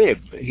Wide Web.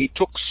 He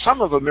took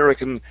some of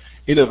American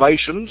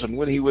innovations, and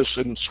when he was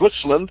in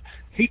Switzerland,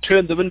 he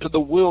turned them into the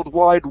World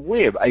Wide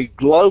Web, a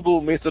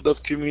global method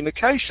of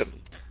communication.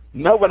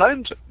 No one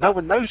owns it. No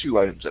one knows who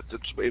owns it.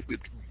 It's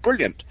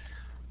brilliant.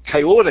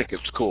 Chaotic,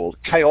 it's called.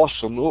 Chaos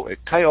and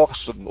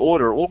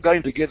order all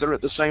going together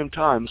at the same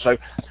time. So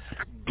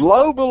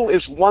global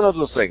is one of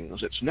the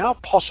things. It's now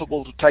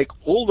possible to take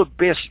all the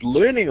best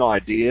learning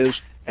ideas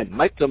and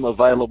make them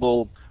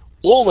available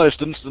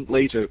almost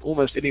instantly to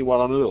almost anyone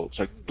on Earth.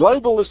 So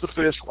global is the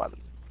first one.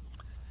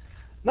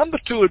 Number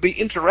 2 would be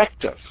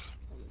interactive.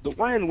 The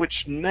way in which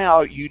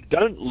now you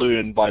don't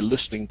learn by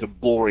listening to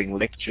boring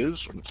lectures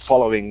and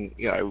following,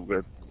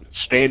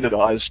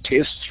 standardized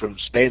tests from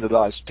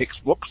standardized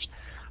textbooks.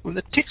 When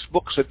the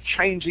textbooks are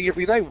changing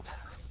every day,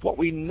 what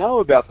we know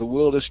about the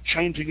world is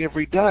changing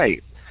every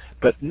day.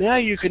 But now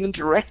you can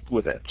interact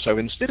with it. So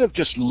instead of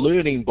just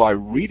learning by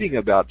reading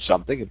about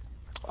something,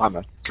 I'm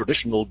a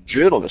traditional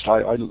journalist.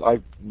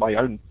 My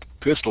own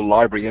personal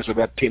library has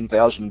about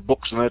 10,000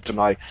 books in it, and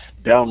I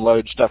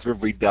download stuff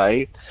every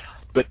day.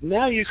 But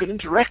now you can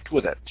interact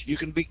with it. You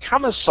can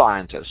become a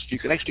scientist. You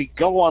can actually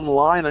go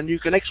online, and you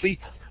can actually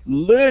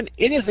learn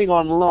anything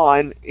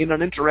online in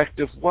an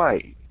interactive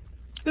way.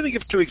 Let me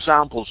give 2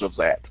 examples of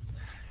that.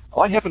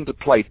 I happen to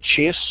play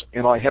chess,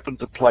 and I happen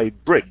to play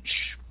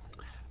bridge.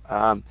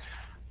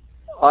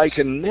 I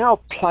can now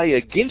play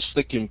against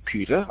the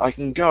computer. I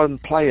can go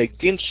and play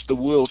against the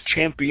world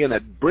champion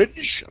at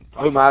bridge,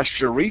 Omar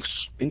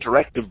Sharif's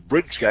interactive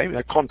bridge game,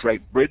 a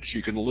contract bridge.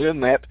 You can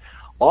learn that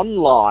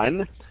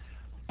online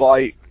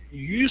by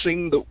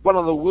using one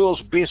of the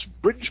world's best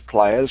bridge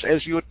players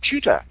as your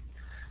tutor.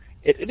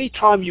 At any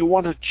time you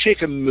want to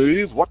check a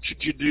move, what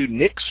should you do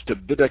next to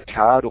bid a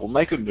card or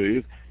make a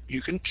move,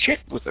 you can check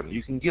with them.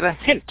 You can get a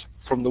hint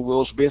from the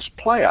world's best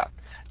player.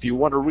 If you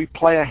want to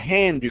replay a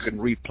hand, you can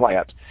replay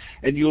it.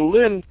 And you'll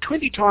learn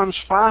 20 times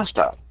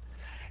faster.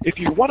 If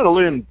you want to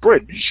learn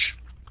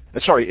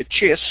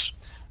chess,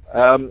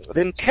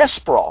 then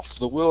Kasparov,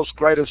 the world's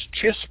greatest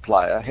chess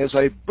player, has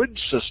a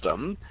bridge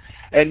system,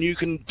 and you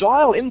can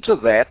dial into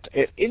that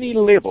at any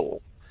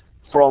level,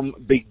 from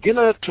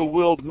beginner to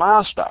world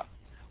master.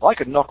 I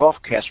could knock off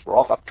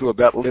Kasparov up to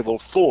about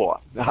level 4.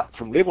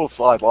 From level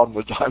 5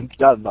 onwards, I'm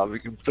done. I'm a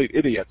complete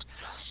idiot.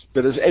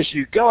 But as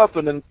you go up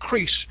and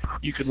increase,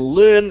 you can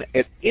learn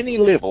at any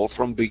level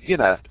from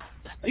beginner.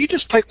 Now you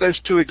just take those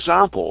 2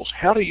 examples,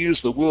 how to use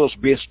the world's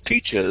best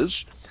teachers,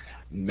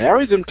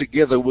 marry them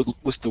together with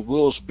the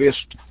world's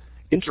best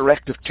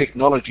interactive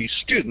technology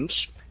students,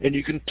 and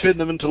you can turn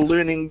them into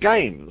learning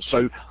games.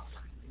 So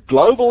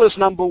global is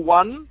number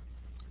 1,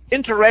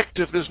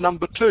 interactive is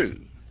number 2.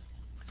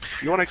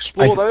 You want to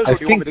explore those? I or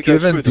do you want me to go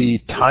given through the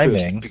them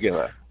timing,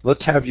 together?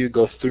 Let's have you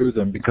go through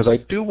them, because I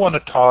do want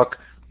to talk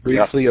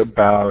briefly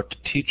about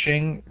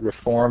teaching,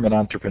 reform, and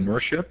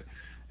entrepreneurship.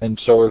 And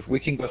so if we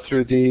can go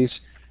through these,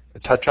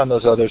 touch on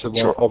those others, and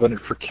we'll open it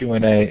for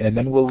Q&A, and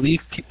then we'll leave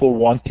people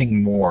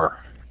wanting more.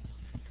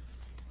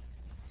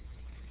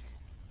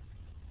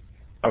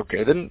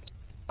 Okay, then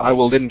I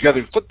will then go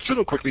through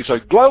them quickly. So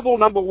global,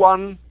 number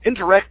 1,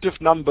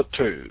 interactive, number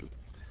 2.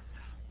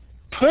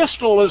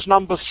 Personal is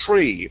number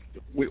 3.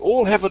 We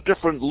all have a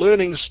different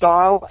learning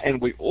style, and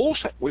we all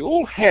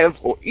have,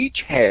 or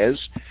each has,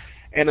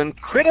 an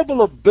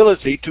incredible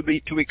ability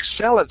to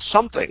excel at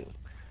something.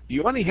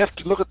 You only have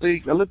to look at the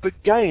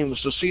Olympic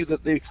Games to see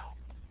that there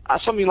are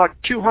something like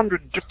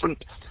 200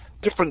 different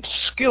different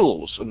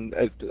skills and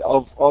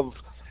of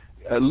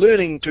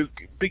learning to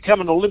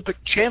become an Olympic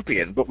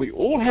champion, but we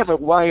all have a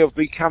way of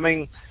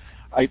becoming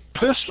a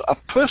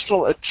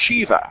personal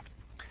achiever.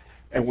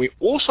 And we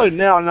also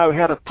now know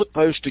how to put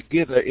those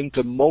together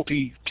into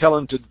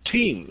multi-talented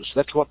teams.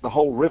 That's what the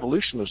whole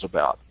revolution is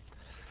about.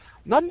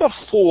 Number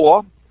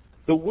 4,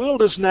 the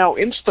world is now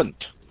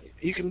instant.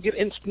 You can get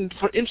instant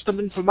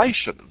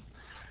information.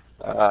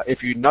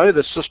 If you know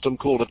the system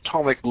called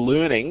atomic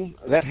learning,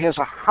 that has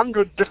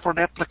 100 different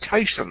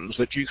applications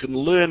that you can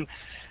learn.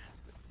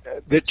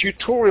 The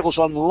tutorials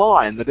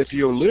online that if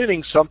you're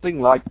learning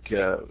something like,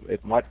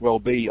 it might well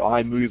be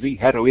iMovie,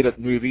 how to edit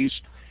movies,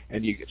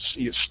 and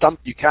you're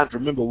stumped, you can't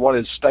remember what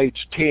is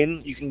stage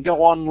 10, you can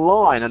go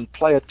online and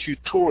play a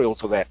tutorial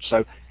for that.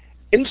 So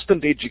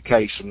instant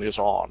education is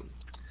on.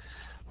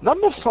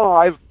 Number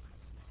 5,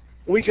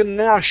 we can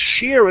now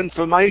share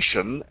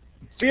information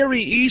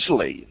very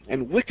easily,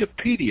 and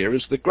Wikipedia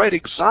is the great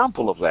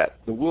example of that.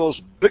 The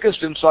world's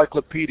biggest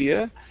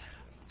encyclopedia,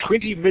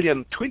 20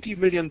 million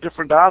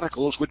different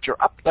articles which are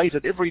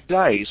updated every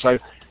day, so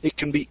it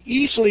can be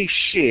easily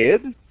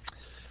shared.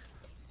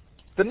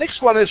 The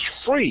next one is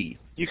free.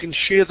 You can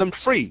share them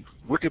free.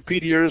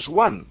 Wikipedia is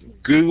one.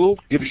 Google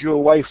gives you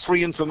away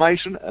free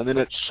information, and then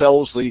it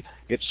sells the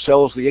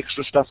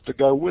extra stuff to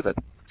go with it.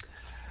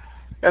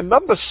 And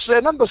number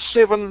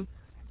 7,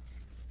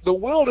 the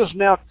world is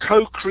now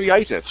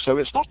co-creative, so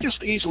it's not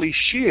just easily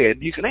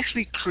shared. You can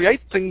actually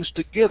create things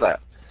together.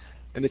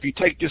 And if you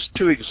take just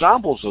 2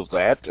 examples of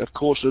that, of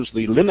course, is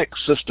the Linux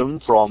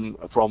system from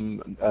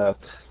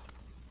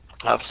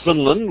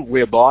Finland,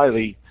 whereby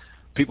the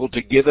people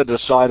together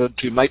decided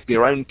to make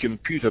their own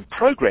computer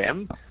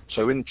program.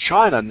 So in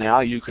China now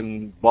you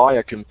can buy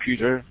a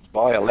computer,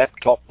 buy a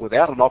laptop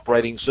without an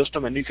operating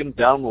system, and you can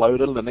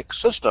download a Linux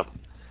system.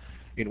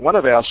 In one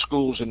of our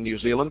schools in New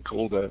Zealand,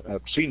 called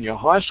a senior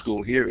high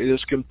school here, it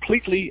is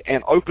completely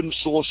an open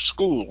source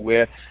school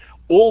where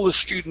all the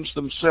students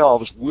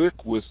themselves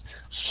work with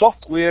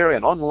software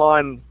and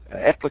online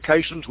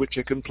applications which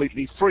are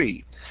completely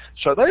free.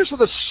 So those are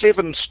the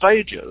 7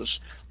 stages,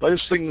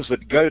 those things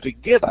that go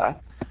together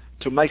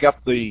to make up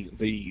the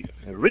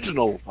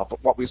original,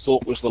 what we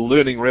thought was the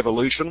learning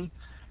revolution.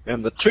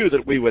 And the 2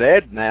 that we would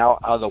add now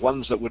are the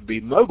ones that would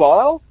be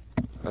mobile,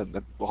 and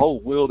the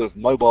whole world of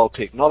mobile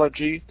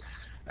technology.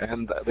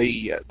 And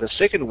the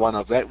second one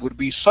of that would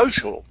be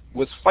social,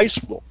 with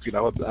Facebook.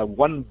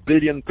 1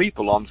 billion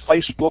people on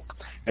Facebook,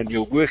 and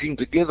you're working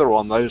together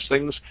on those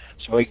things.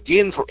 So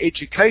again, for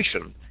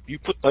education, you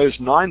put those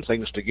 9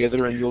 things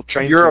together and you'll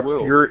change the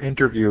world. Your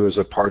interview is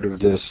a part of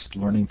this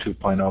Learning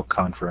 2.0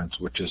 conference,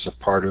 which is a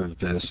part of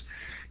this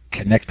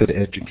Connected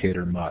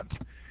Educator Month.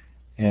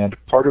 And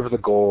part of the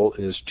goal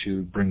is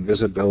to bring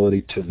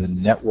visibility to the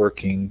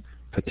networking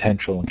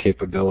potential and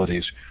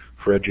capabilities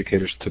for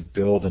educators to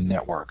build a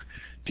network.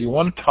 Do you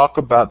want to talk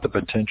about the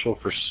potential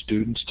for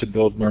students to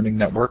build learning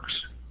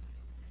networks?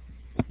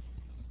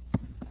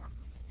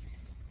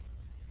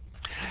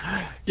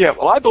 Yeah,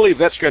 well, I believe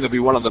that's going to be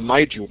one of the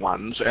major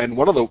ones, and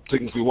one of the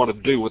things we want to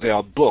do with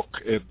our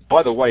book.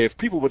 By the way, if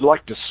people would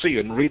like to see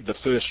and read the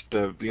first,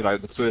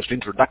 the first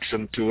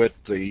introduction to it,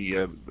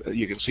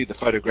 you can see the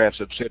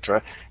photographs,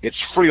 etc. It's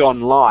free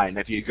online.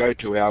 If you go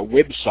to our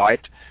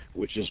website,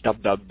 which is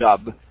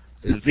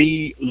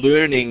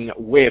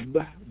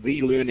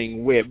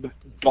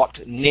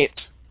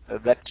thelearningweb.net,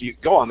 that you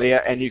go on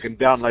there and you can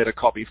download a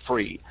copy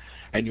free,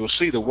 and you'll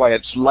see the way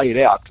it's laid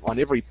out. On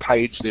every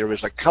page there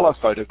is a color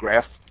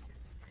photograph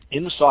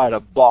inside a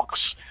box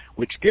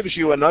which gives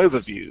you an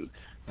overview.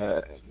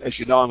 As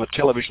you know, I'm a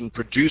television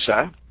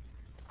producer,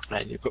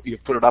 and you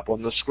put it up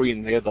on the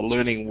screen there, the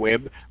Learning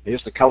Web.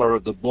 There's the color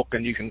of the book,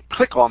 and you can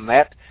click on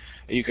that.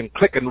 You can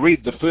click and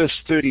read the first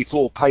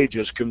 34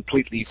 pages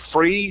completely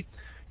free.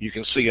 You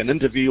can see an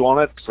interview on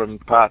it from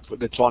part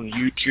that's on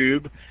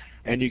YouTube,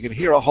 and you can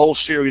hear a whole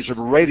series of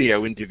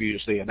radio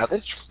interviews there. Now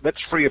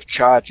that's free of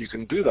charge. You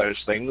can do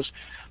those things,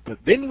 but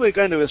then we're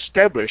going to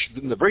establish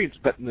in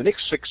the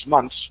next 6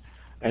 months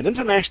an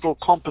international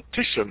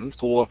competition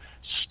for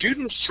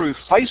students through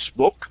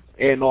Facebook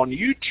and on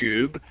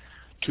YouTube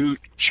to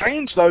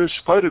change those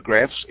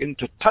photographs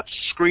into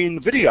touch-screen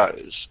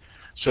videos,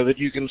 so that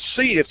you can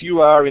see, if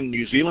you are in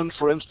New Zealand,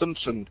 for instance,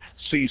 and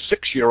see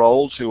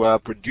 6-year-olds who are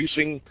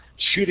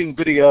shooting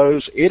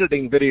videos,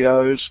 editing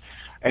videos,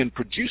 and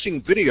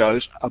producing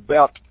videos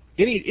about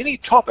any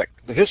topic,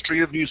 the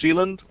history of New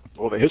Zealand,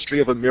 or the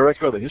history of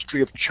America, or the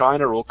history of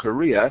China or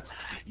Korea,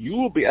 you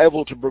will be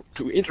able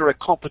to enter a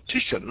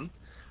competition,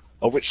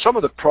 of which some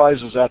of the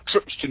prizes are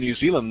trips to New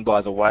Zealand,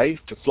 by the way,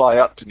 to fly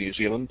out to New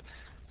Zealand,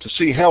 to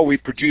see how we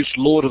produced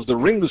Lord of the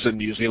Rings in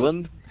New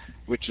Zealand,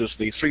 which is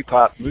the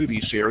 3-part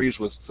movie series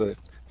with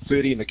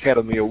 13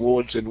 Academy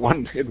Awards in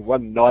one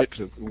night,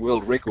 a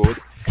world record.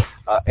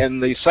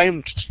 And the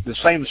same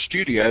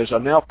studios are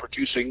now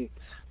producing,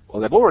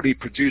 well, they've already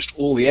produced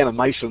all the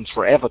animations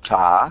for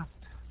Avatar.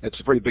 It's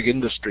a very big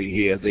industry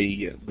here,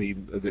 the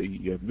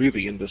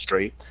movie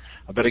industry.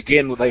 But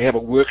again, they have a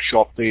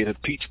workshop there to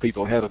teach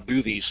people how to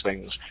do these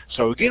things.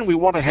 So again, we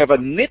want to have a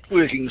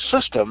networking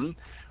system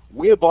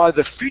whereby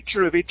the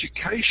future of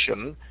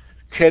education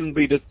can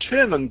be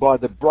determined by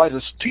the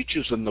brightest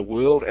teachers in the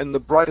world and the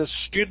brightest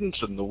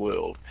students in the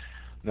world.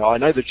 Now, I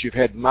know that you've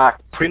had Mark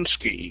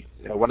Prensky,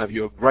 one of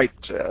your great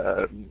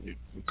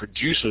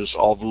producers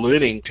of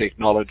learning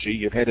technology.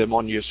 You've had him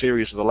on your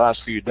series for the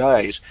last few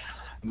days.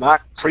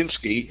 Mark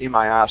Prensky,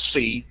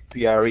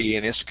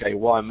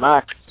 M-A-R-C-P-R-E-N-S-K-Y.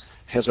 Mark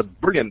has a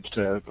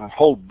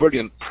whole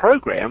brilliant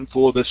program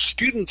for the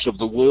students of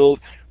the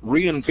world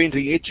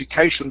reinventing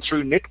education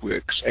through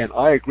networks, and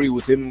I agree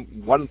with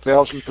him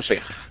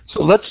 1,000%.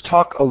 So let's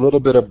talk a little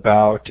bit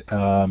about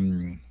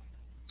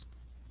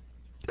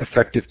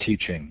effective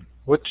teaching.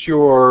 What's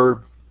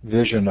your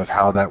vision of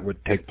how that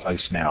would take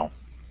place now?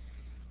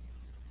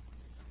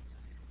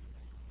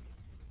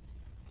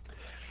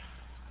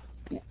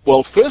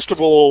 Well, first of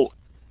all,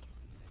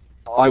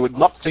 I would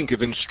not think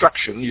of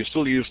instruction. You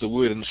still use the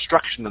word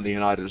instruction in the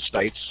United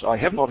States. I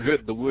have not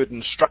heard the word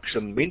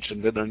instruction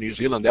mentioned in a New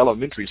Zealand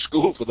elementary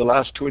school for the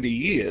last 20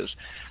 years.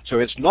 So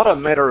it's not a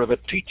matter of a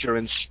teacher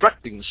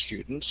instructing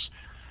students.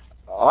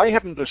 I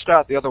happen to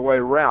start the other way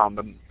around,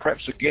 and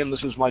perhaps again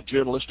this is my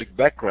journalistic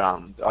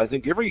background. I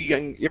think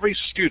every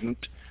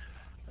student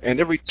and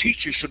every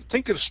teacher should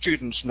think of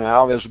students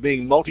now as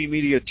being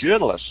multimedia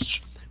journalists.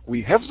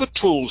 We have the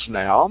tools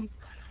now,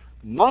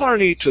 not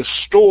only to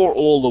store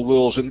all the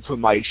world's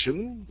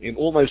information in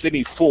almost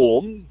any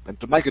form and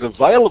to make it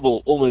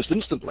available almost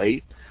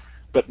instantly,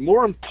 but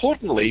more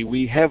importantly,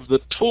 we have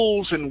the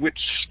tools in which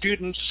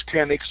students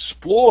can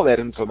explore that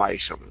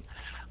information.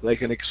 They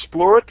can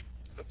explore it,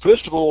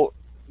 first of all,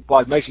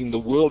 by making the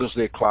world as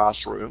their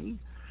classroom.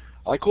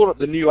 I call it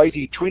the new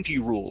 80-20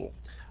 rule.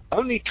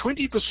 Only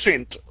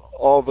 20%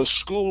 of a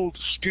school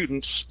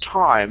student's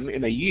time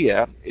in a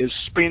year is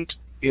spent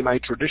in a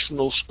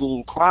traditional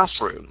school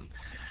classroom.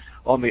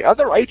 On the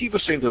other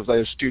 80% of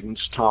those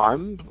students'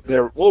 time, they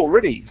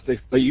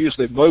use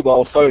their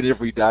mobile phone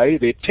every day,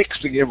 they're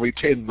texting every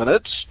 10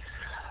 minutes,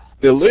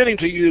 they're learning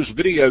to use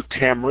video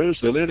cameras,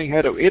 they're learning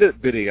how to edit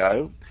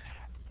video,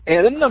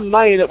 and in the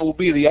main it will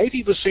be the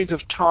 80%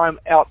 of time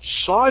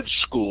outside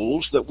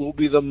schools that will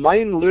be the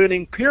main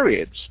learning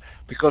periods,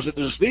 because it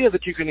is there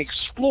that you can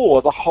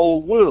explore the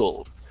whole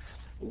world.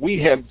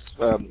 We have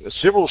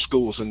several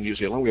schools in New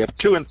Zealand. We have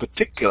two in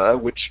particular,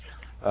 which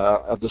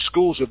the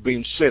schools have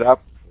been set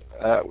up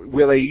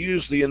where they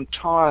use the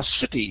entire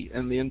city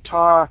and the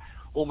entire,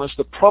 almost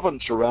the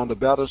province around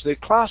about as their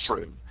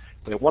classroom.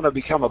 If they want to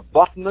become a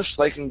botanist,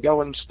 they can go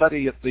and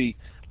study at the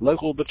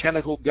local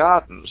botanical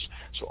gardens.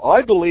 So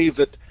I believe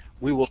that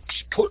we will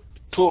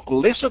talk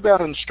less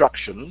about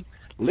instruction,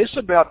 less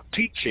about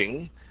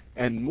teaching,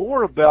 and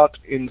more about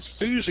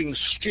enthusing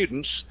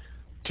students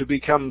to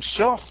become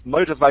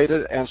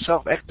self-motivated and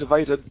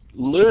self-activated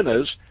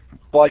learners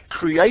by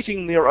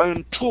creating their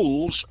own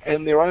tools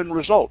and their own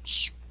results.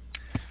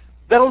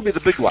 That'll be the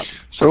big one.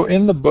 So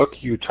in the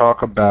book you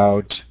talk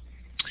about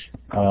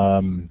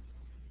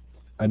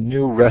a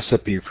new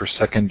recipe for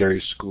secondary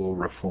school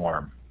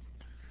reform.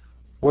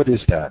 What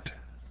is that?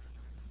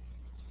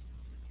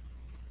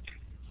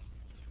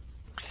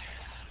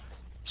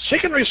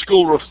 Secondary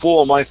school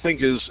reform, I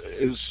think, is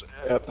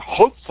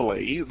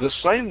hopefully the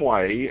same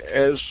way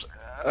as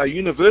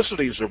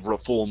universities have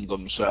reformed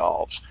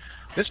themselves.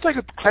 Let's take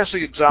a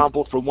classic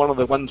example from one of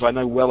the ones I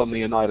know well in the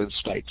United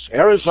States.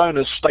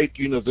 Arizona State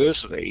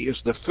University is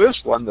the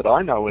first one that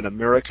I know in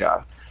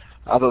America,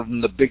 other than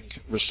the big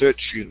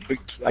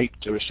 8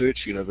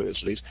 research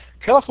universities.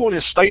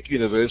 California State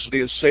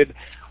University has said,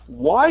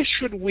 why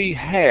should we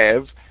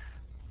have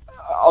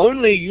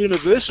only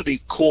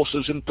university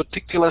courses in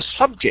particular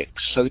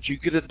subjects so that you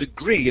get a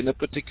degree in a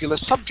particular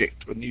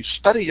subject when you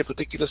study a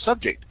particular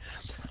subject?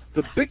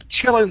 The big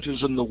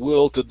challenges in the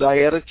world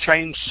today are to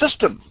change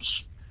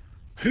systems.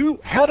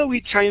 How do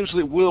we change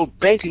the world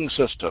banking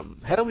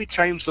system? How do we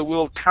change the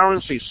world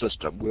currency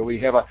system where we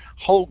have a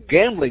whole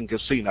gambling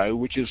casino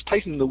which is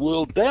taking the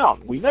world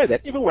down? We know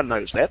that. Everyone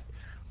knows that.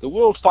 The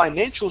world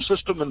financial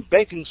system and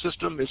banking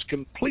system is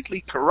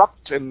completely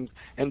corrupt and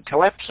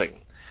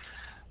collapsing.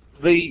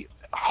 The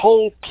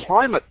whole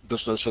climate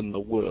business in the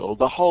world,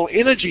 the whole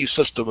energy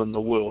system in the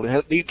world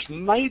needs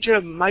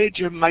major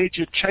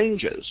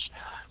changes.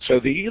 So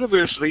the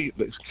university,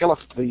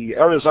 the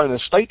Arizona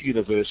State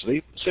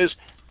University, says,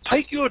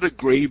 take your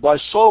degree by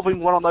solving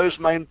one of those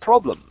main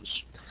problems.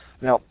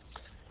 Now,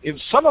 in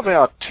some of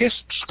our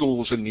test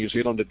schools in New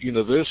Zealand at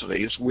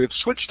universities, we've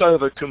switched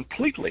over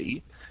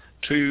completely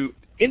to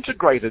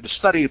integrated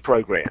study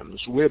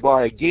programs,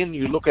 whereby, again,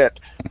 you look at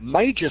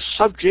major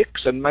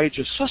subjects and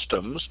major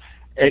systems,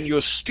 and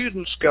your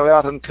students go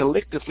out and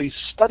collectively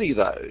study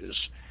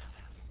those.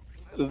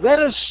 That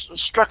has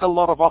struck a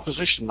lot of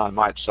opposition, I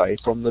might say,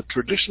 from the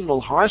traditional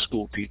high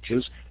school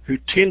teachers who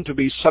tend to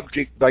be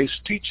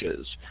subject-based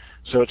teachers.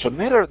 So it's a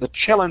matter of the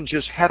challenge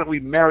is how do we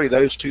marry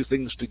those two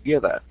things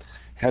together?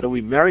 How do we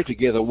marry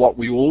together what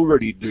we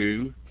already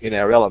do in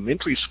our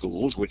elementary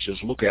schools, which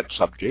is look at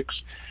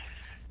subjects,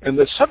 and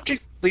the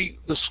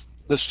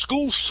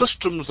school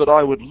systems that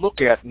I would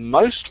look at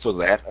most for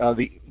that are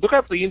look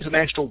up the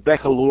International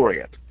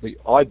Baccalaureate, the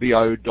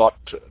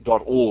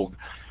IBO.org.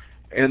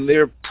 and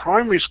their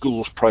primary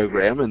schools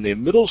program and their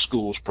middle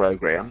schools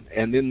program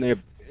and then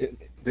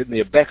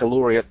their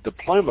baccalaureate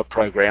diploma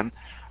program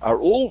are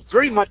all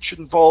very much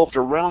involved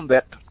around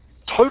that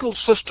total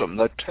system,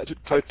 the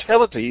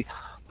totality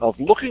of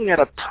looking at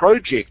a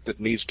project that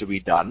needs to be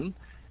done.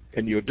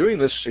 And you're doing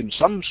this in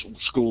some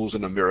schools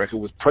in America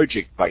with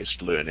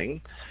project-based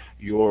learning.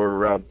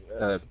 Your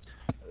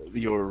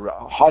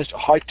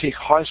high-tech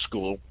high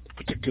school,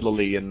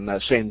 particularly in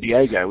San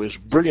Diego, is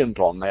brilliant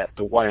on that,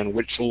 the way in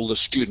which all the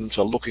students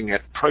are looking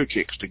at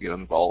projects to get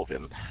involved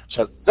in.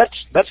 So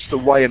that's the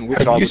way in which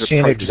I would approach it. Have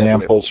you seen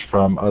examples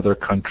from other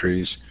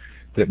countries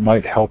that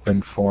might help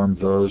inform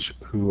those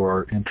who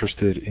are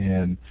interested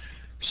in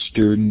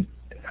student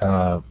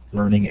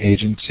learning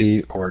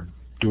agency or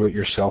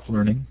do-it-yourself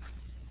learning?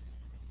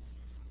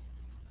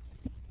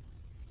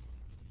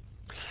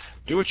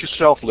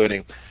 Do-it-yourself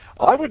learning.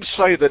 I would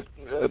say that,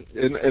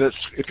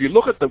 if you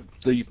look at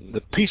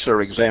the PISA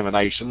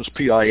examinations,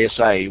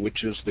 PISA,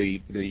 which is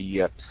the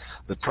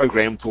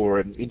program for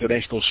an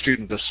international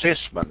student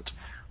assessment,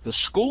 the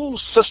school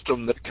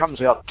system that comes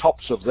out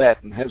tops of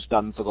that and has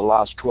done for the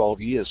last 12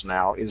 years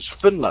now is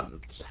Finland.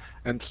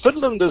 And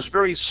Finland is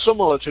very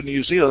similar to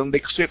New Zealand,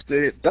 except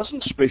that it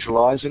doesn't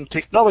specialize in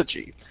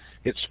technology.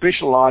 It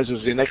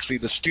specializes in actually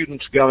the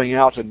students going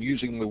out and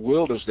using the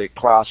world as their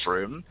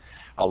classroom.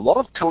 A lot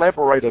of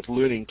collaborative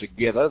learning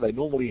together. They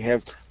normally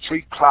have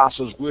 3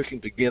 classes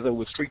working together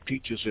with 3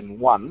 teachers in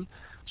one,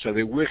 so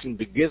they're working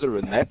together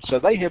in that. So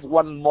they have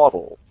one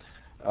model.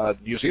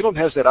 New Zealand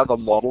has that other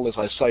model, as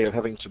I say, of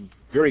having some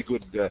very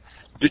good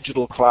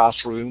digital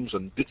classrooms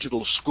and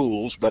digital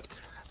schools, but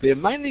they're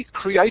mainly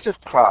creative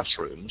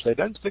classrooms. They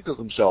don't think of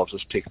themselves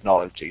as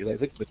technology. They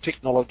think the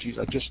technologies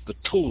are just the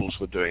tools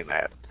for doing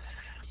that.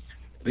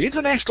 The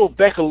international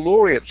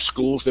baccalaureate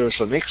schools, there are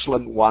some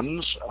excellent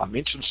ones. I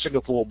mentioned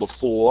Singapore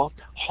before.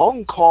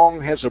 Hong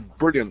Kong has a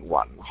brilliant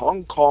one.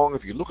 Hong Kong,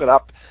 if you look it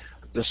up,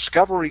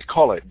 Discovery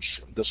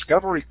College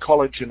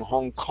in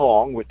Hong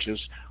Kong, which is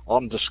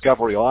on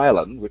Discovery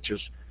Island, which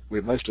is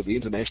where most of the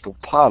international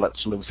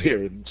pilots live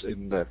there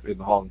in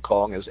Hong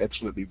Kong, is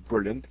absolutely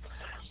brilliant.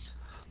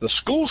 The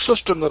school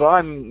system that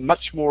I'm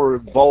much more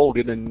involved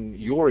in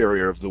your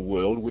area of the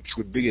world, which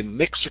would be in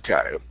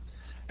Mexico.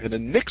 And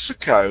in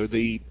Mexico,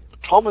 the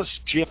Thomas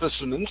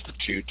Jefferson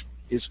Institute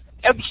is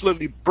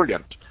absolutely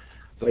brilliant.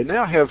 They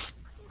now have,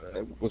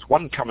 with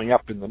one coming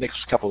up in the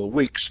next couple of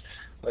weeks,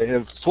 they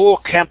have 4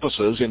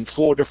 campuses in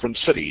 4 different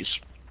cities.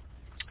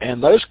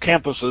 And those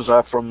campuses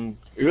are from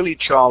early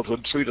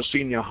childhood through to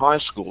senior high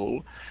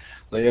school.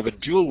 They have a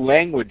dual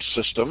language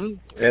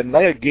system, and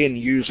they again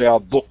use our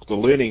book, The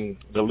Learning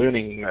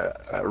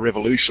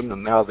Revolution,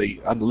 and now the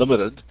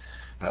Unlimited.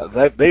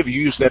 They've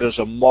used that as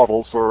a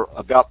model for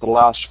about the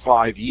last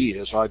 5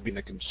 years. I've been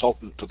a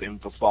consultant to them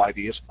for 5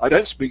 years. I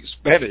don't speak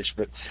Spanish,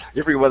 but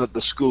everyone at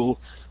the school,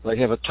 they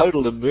have a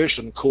total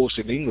immersion course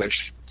in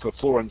English for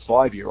 4 and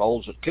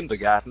 5-year-olds at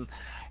kindergarten,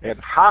 and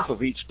half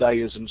of each day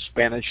is in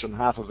Spanish and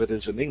half of it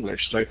is in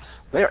English. So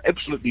they're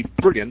absolutely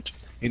brilliant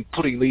in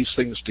putting these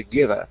things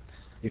together.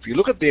 If you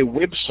look at their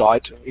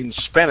website in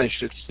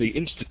Spanish, it's the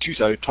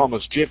Instituto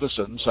Thomas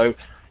Jefferson. So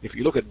if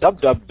you look at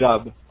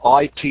www.itj.edu,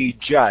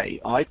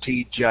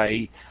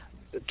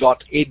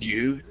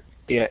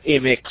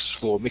 MX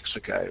for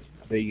Mexico,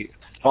 the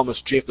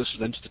Thomas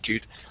Jefferson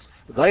Institute,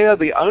 they are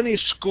the only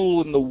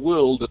school in the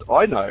world that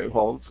I know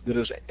of that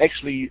is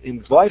actually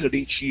invited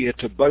each year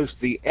to both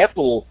the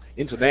Apple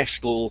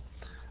International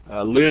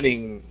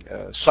Learning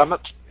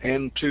Summit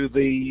and to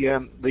the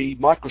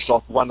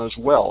Microsoft one as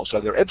well. So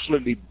they're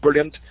absolutely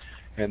brilliant,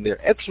 and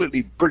they're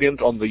absolutely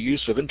brilliant on the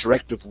use of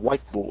interactive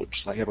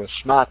whiteboards. They have a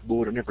smart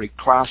board in every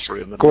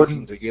classroom and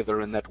working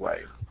together in that way.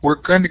 We're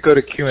going to go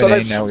to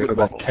Q&A now. We have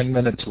about 10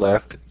 minutes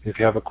left. If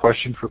you have a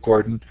question for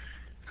Gordon,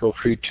 feel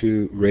free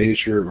to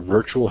raise your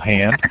virtual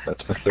hand.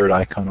 That's the 3rd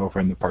icon over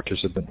in the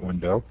participant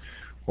window,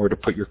 or to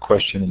put your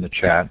question in the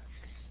chat.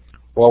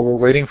 While we're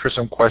waiting for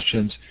some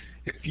questions,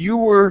 if you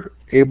were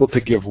able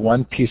to give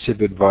one piece of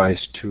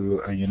advice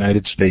to a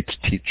United States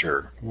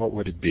teacher, what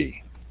would it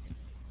be?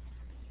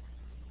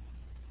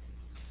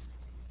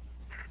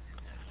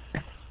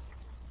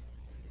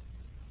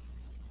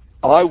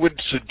 I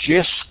would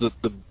suggest that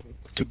the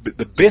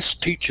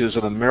best teachers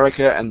in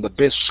America and the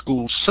best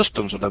school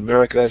systems in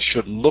America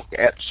should look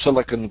at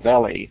Silicon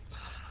Valley.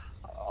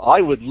 I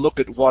would look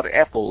at what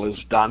Apple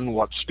has done,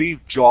 what Steve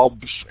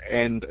Jobs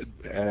and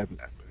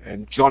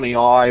Johnny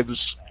Ives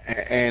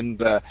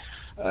and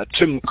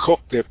Tim Cook,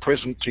 their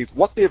present chief,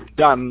 what they've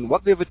done,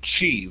 what they've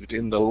achieved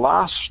in the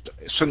last,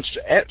 since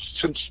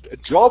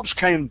Jobs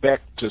came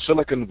back to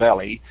Silicon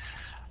Valley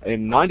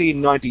in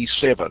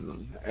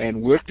 1997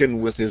 and worked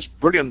in with his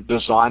brilliant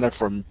designer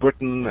from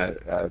Britain,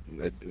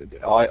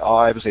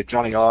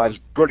 Johnny Ives,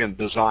 brilliant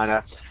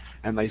designer,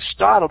 and they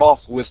started off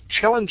with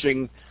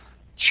challenging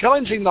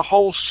the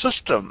whole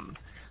system.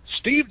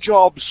 Steve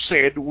Jobs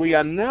said, we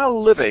are now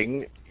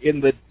living in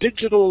the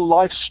digital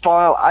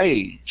lifestyle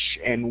age,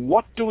 and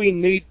what do we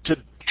need to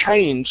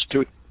change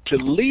to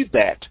lead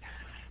that?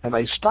 And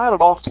they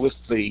started off with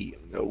the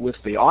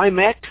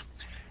iMac,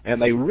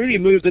 And they really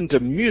moved into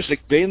music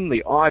then,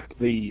 the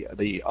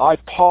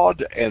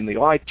iPod and the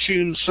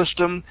iTunes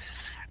system,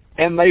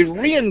 and they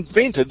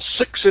reinvented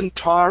 6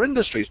 entire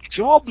industries.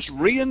 Jobs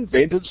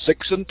reinvented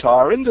 6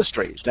 entire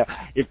industries. Now,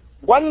 if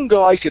one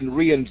guy can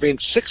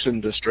reinvent 6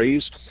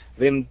 industries,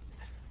 then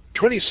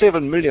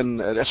 57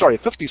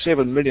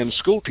 million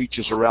school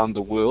teachers around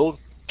the world,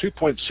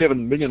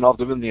 2.7 million of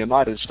them in the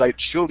United States,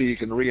 surely you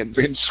can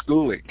reinvent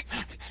schooling.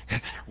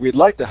 We'd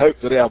like to hope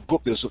that our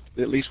book is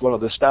at least one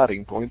of the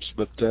starting points,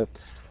 but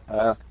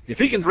if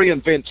he can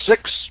reinvent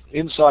 6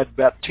 inside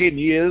about 10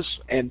 years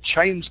and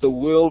change the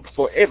world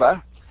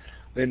forever,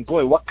 then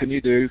boy, what can you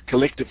do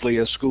collectively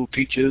as school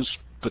teachers,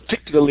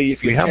 particularly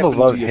if you have a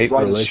love-hate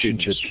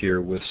relationship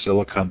here with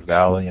Silicon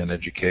Valley and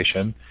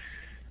education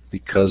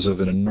because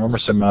of an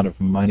enormous amount of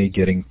money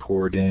getting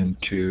poured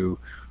into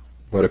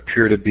what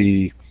appear to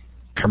be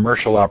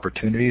commercial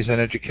opportunities in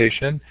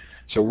education.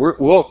 So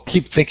we'll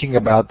keep thinking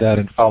about that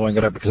and following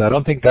it up, because I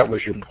don't think that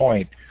was your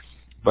point,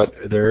 but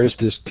there is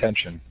this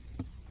tension.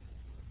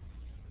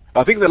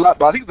 I think the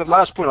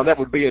last point on that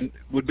would be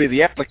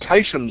the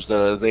applications that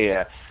are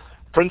there.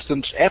 For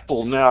instance,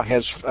 Apple now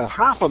has over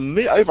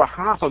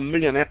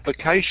 500,000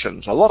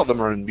 applications. A lot of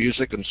them are in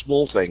music and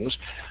small things,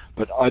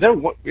 but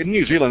in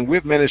New Zealand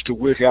we've managed to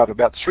work out,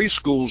 about 3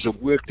 schools have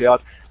worked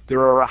out,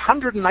 there are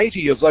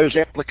 180 of those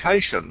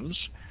applications,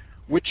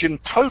 which in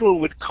total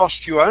would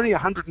cost you only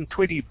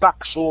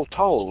 $120 all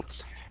told,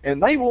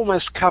 and they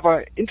almost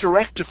cover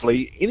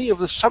interactively any of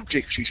the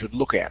subjects you should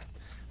look at.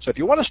 So if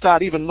you want to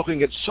start even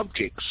looking at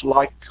subjects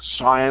like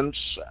science,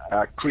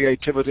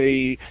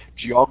 creativity,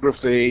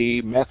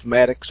 geography,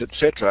 mathematics,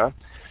 etc.,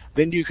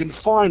 then you can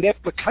find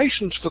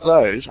applications for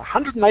those,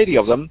 180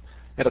 of them,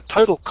 at a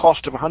total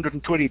cost of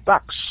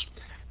 $120.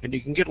 And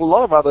you can get a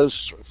lot of others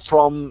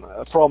from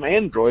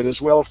Android as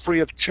well,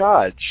 free of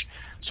charge.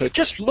 So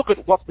just look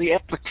at what the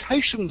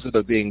applications that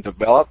are being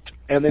developed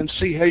and then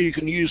see how you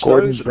can use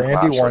those in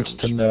Brandy wants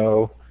to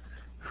know,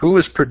 who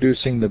is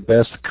producing the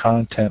best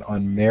content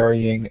on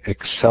marrying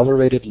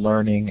accelerated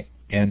learning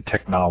and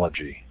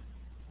technology?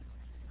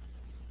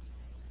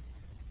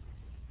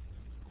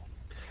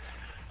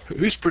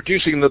 Who's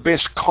producing the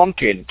best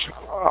content?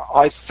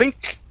 I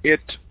think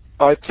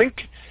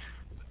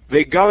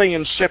they're going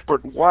in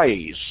separate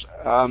ways.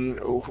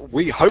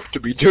 We hope to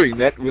be doing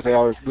that with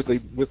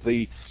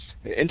the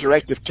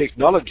interactive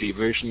technology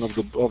version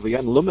of the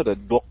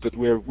Unlimited book that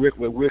we're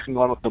working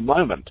on at the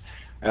moment.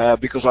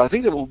 Because I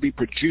think it will be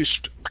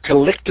produced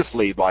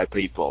collectively by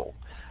people.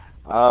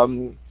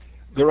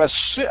 There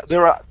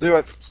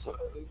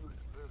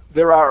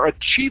are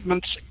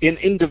achievements in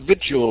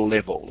individual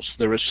levels.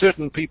 There are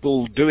certain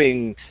people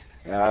doing,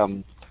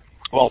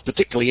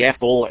 particularly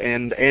Apple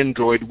and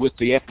Android with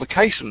the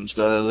applications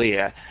that are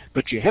there,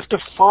 but you have to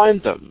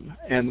find them,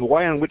 and the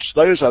way in which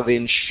those are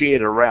then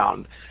shared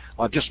around.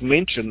 I just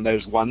mentioned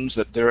those ones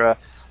that there are.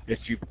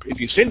 If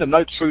you send a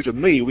note through to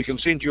me, we can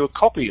send you a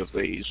copy of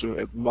these.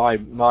 You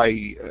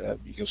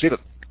can send it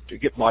to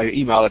get my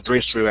email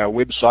address through our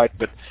website.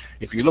 But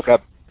if you look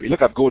up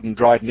Gordon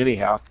Dryden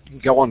anyhow,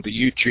 go on to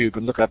YouTube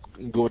and look up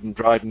Gordon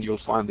Dryden. You'll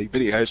find the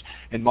videos.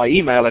 And my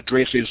email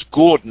address is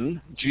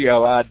Gordon,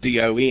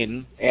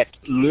 Gordon, at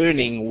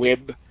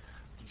learningweb.co.nz,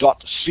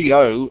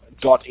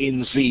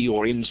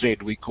 or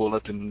NZ we call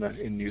it in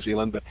New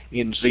Zealand, but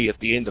NZ at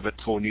the end of it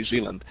for New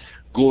Zealand.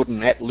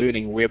 Gordon at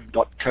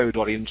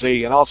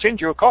learningweb.co.nz, and I'll send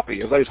you a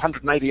copy of those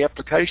 180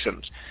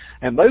 applications.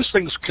 And those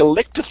things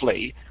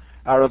collectively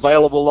are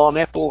available on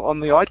Apple, on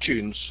the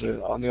iTunes.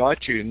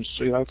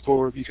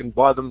 You can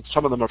buy them.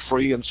 Some of them are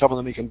free, and some of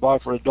them you can buy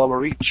for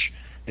 $1 each.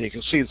 And you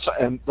can see,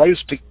 and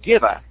those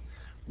together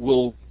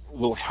will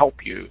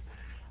help you.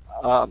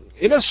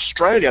 In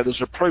Australia,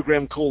 there's a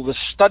program called the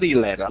Study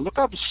Ladder. Look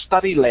up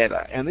Study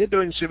Ladder, and they're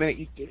doing some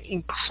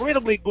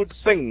incredibly good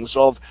things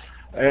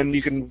and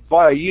you can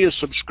buy a year's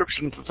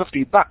subscription for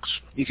 $50.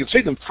 You can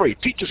see them free.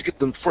 Teachers get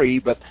them free,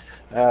 but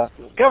go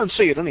and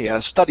see it anyhow.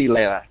 Study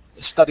Ladder.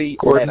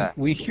 Gordon, Ladder.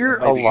 We hear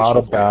a lot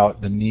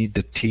about the need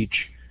to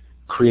teach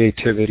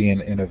creativity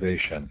and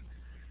innovation.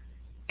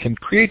 Can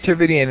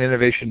creativity and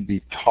innovation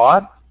be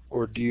taught,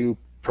 or do you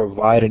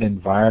provide an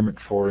environment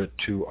for it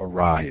to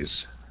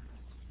arise?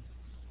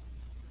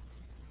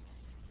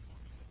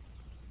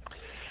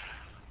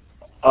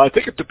 I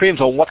think it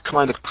depends on what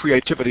kind of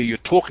creativity you're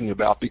talking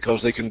about,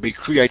 because there can be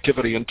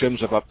creativity in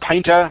terms of a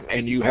painter,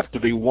 and you have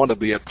to want to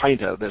be a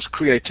painter. There's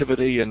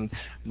creativity, and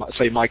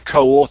say my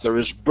co-author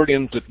is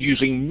brilliant at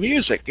using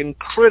music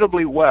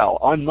incredibly well.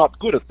 I'm not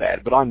good at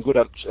that, but I'm good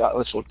at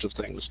other sorts of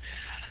things.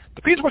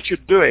 Depends what you're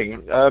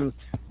doing. The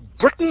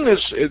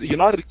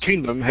United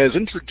Kingdom has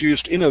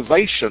introduced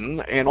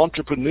innovation and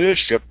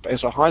entrepreneurship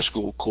as a high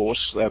school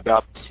course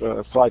about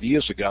 5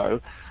 years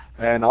ago.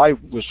 And I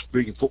was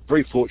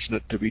very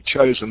fortunate to be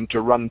chosen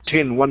to run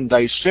 10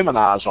 one-day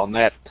seminars on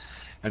that.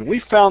 And we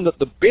found that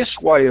the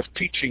best way of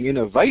teaching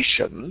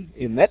innovation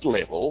in that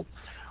level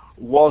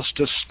was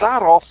to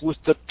start off with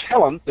the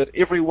talent that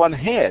everyone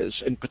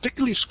has, and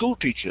particularly school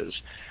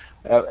teachers.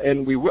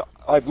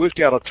 I've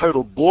worked out a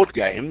total board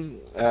game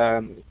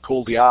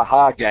called the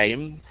AHA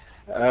game,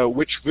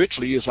 which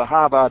virtually is a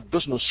Harvard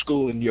Business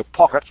School in your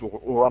pocket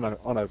or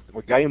on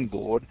a game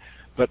board.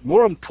 But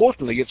more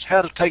importantly, it's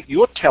how to take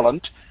your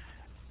talent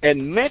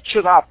and match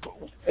it up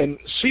and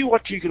see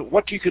what you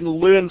can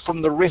learn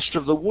from the rest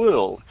of the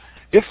world.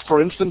 If,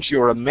 for instance,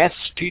 you're a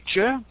maths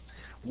teacher,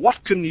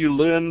 what can you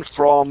learn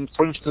from,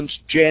 for instance,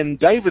 Jan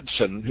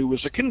Davidson, who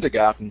was a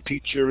kindergarten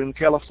teacher in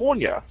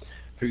California,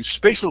 whose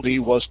specialty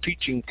was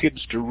teaching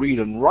kids to read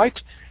and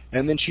write,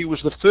 and then she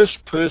was the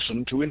first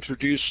person to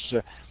introduce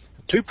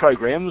 2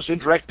 programs,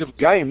 interactive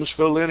games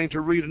for learning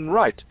to read and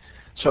write.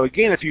 So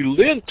again, if you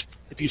learned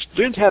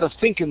how to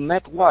think in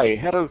that way,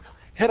 how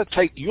to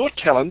take your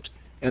talent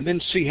and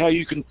then see how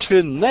you can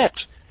turn that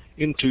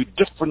into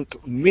different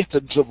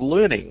methods of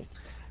learning.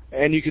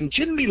 And you can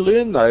generally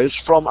learn those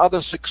from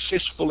other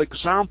successful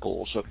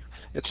examples.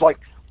 It's like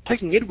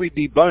taking Edward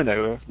de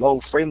Bono, an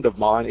old friend of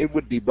mine,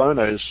 Edward de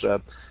Bono's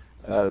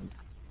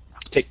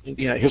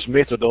his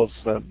method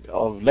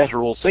of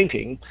lateral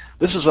thinking.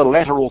 This is a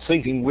lateral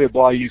thinking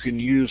whereby you can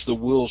use the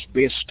world's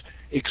best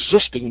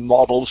existing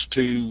models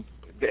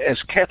as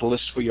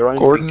catalysts for your own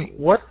Gordon, thinking.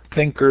 what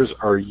thinkers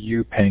are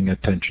you paying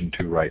attention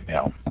to right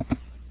now?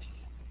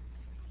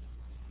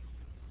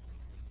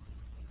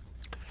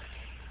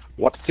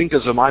 What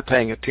thinkers am I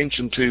paying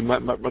attention to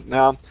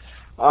now?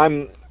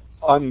 I'm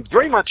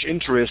very much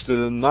interested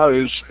in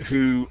those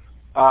who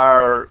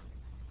are,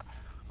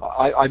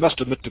 I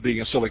must admit to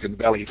being a Silicon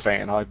Valley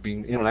fan. I've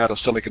been in and out of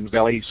Silicon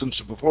Valley since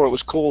before it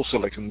was called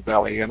Silicon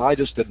Valley, and I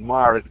just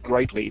admire it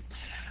greatly.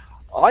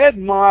 I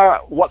admire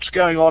what's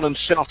going on in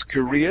South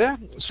Korea.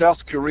 South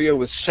Korea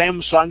with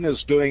Samsung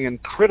is doing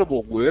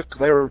incredible work.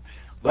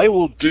 They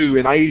will do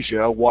in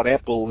Asia what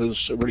Apple has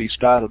already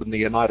started in the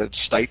United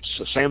States.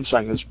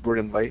 Samsung is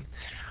brilliantly.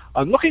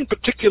 I'm looking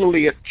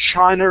particularly at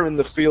China in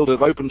the field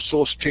of open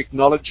source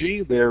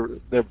technology. They're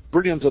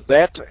brilliant at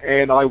that,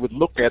 and I would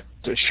look at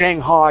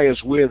Shanghai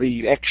as where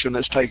the action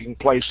is taking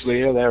place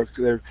there.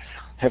 They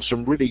have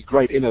some really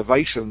great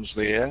innovations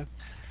there.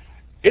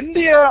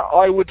 India,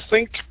 I would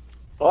think,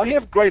 I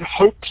have great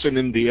hopes in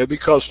India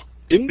because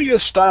India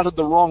started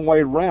the wrong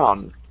way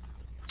round.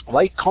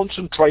 They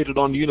concentrated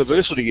on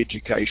university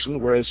education,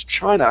 whereas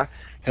China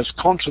has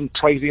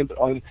concentrated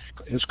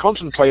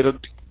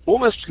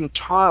almost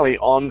entirely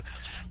on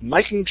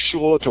making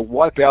sure to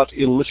wipe out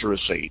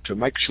illiteracy, to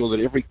make sure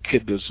that every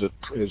kid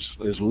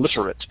is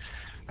literate.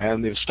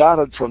 And they've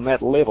started from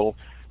that level.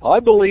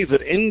 I believe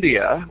that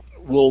India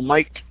will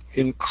make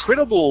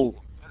incredible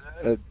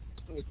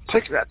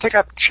take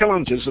up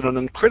challenges in an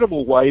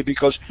incredible way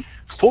because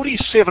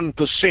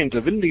 47%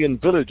 of Indian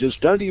villages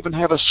don't even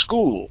have a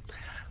school.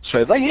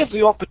 So they have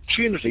the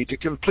opportunity to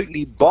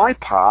completely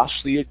bypass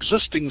the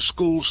existing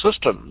school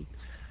system.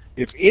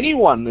 If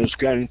anyone is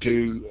going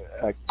to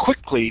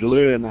quickly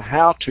learn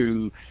how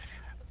to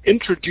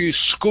introduce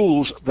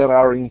schools that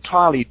are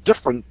entirely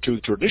different to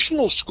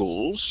traditional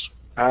schools,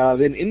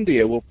 then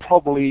India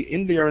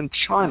and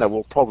China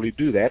will probably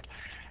do that,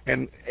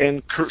 and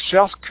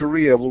South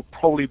Korea will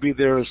probably be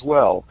there as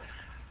well.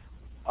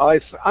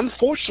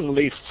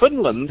 Unfortunately,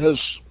 Finland has,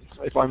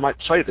 if I might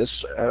say this,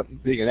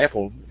 being an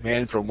Apple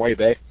man from way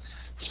back,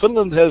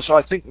 Finland has,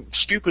 I think,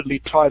 stupidly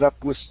tied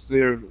up with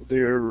their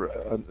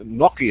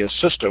Nokia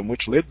system,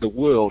 which led the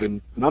world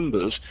in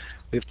numbers.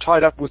 They've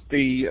tied up with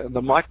the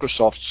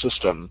Microsoft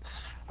system.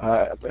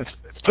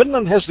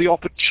 Finland has the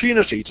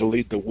opportunity to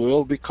lead the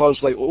world because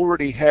they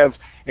already have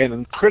an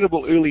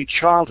incredible early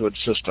childhood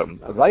system.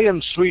 They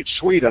and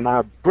Sweden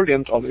are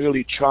brilliant on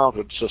early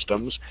childhood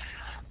systems.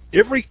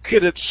 Every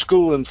kid at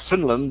school in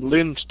Finland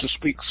learns to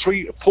speak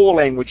 4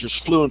 languages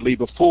fluently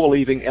before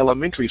leaving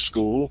elementary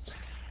school,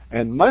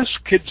 and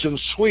most kids in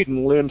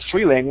Sweden learn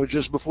 3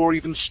 languages before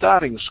even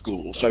starting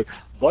school. So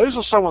those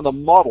are some of the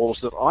models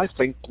that I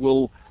think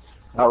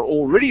are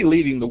already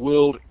leading the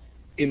world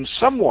in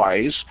some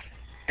ways,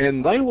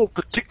 and they will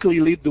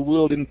particularly lead the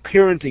world in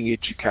parenting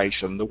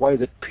education, the way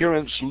that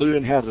parents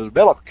learn how to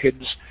develop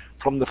kids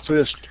from the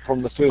first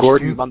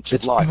Gordon, few months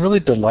of life. It's been really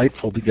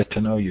delightful to get to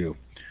know you.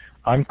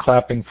 I'm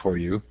clapping for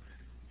you.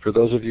 For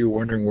those of you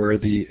wondering where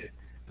the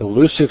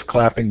elusive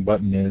clapping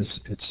button is,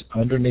 it's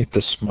underneath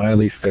the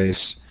smiley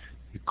face.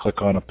 You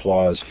click on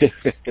applause.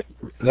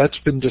 That's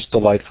been just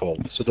delightful.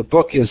 So the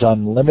book is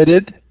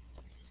Unlimited,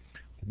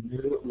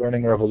 New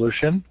Learning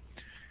Revolution.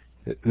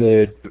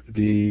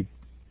 The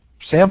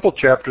sample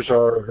chapters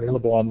are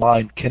available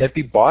online. Can it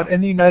be bought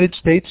in the United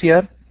States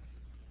yet?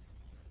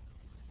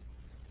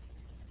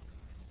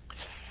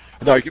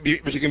 No,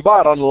 but you can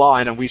buy it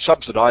online, and we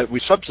subsidize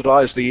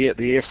the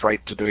air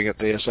freight to doing it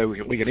there, so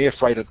we can air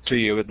freight it to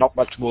you at not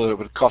much more than it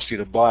would cost you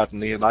to buy it in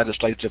the United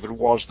States if it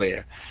was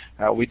there.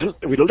 We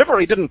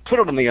deliberately didn't put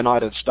it in the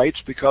United States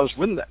because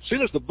as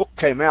soon as the book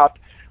came out,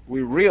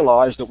 we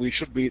realized that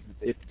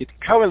it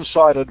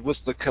coincided with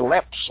the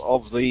collapse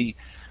of the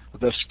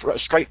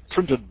straight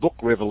printed book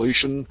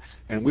revolution,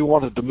 and we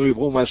wanted to move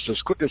almost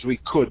as quick as we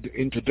could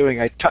into doing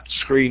a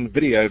touchscreen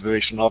video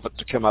version of it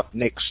to come up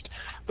next.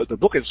 But the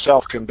book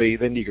itself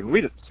then you can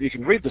read it. You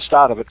can read the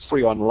start of it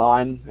free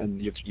online,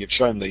 and you've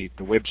shown the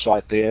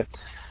website there.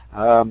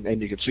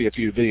 and you can see a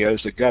few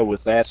videos that go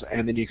with that,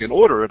 and then you can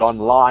order it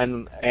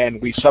online,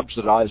 and we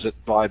subsidize it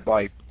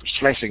by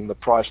slashing the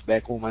price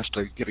back almost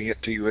to giving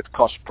it to you at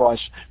cost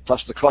price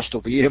plus the cost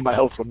of the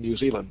email from New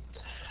Zealand.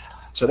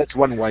 So that's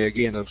one way,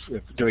 again, of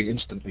doing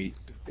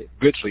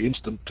virtually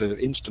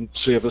instant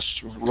service,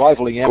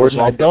 rivaling Amazon. Gordon,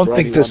 I don't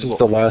think this is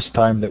the last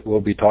time that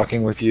we'll be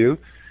talking with you,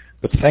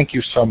 but thank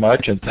you so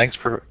much, and thanks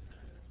for...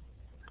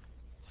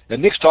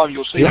 And next time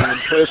you'll see him in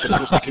person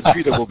because the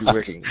computer will be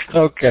working.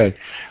 Okay.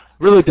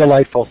 Really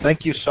delightful.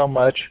 Thank you so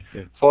much.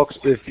 Yeah. Folks,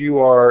 if you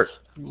are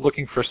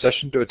looking for a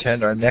session to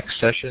attend, our next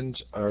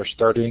sessions are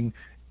starting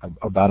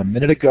about a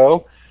minute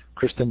ago.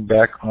 Kristen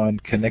Beck on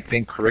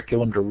connecting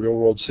curriculum to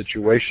real-world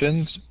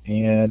situations,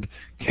 and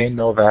Kane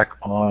Novak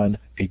on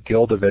a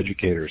Guild of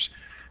Educators.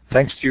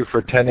 Thanks to you for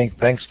attending.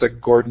 Thanks to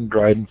Gordon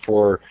Dryden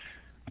for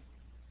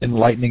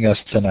enlightening us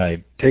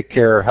tonight. Take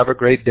care. Have a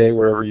great day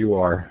wherever you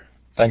are.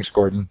 Thanks,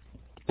 Gordon.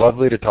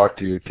 Lovely to talk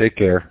to you. Take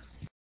care.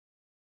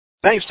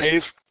 Thanks,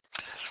 Steve.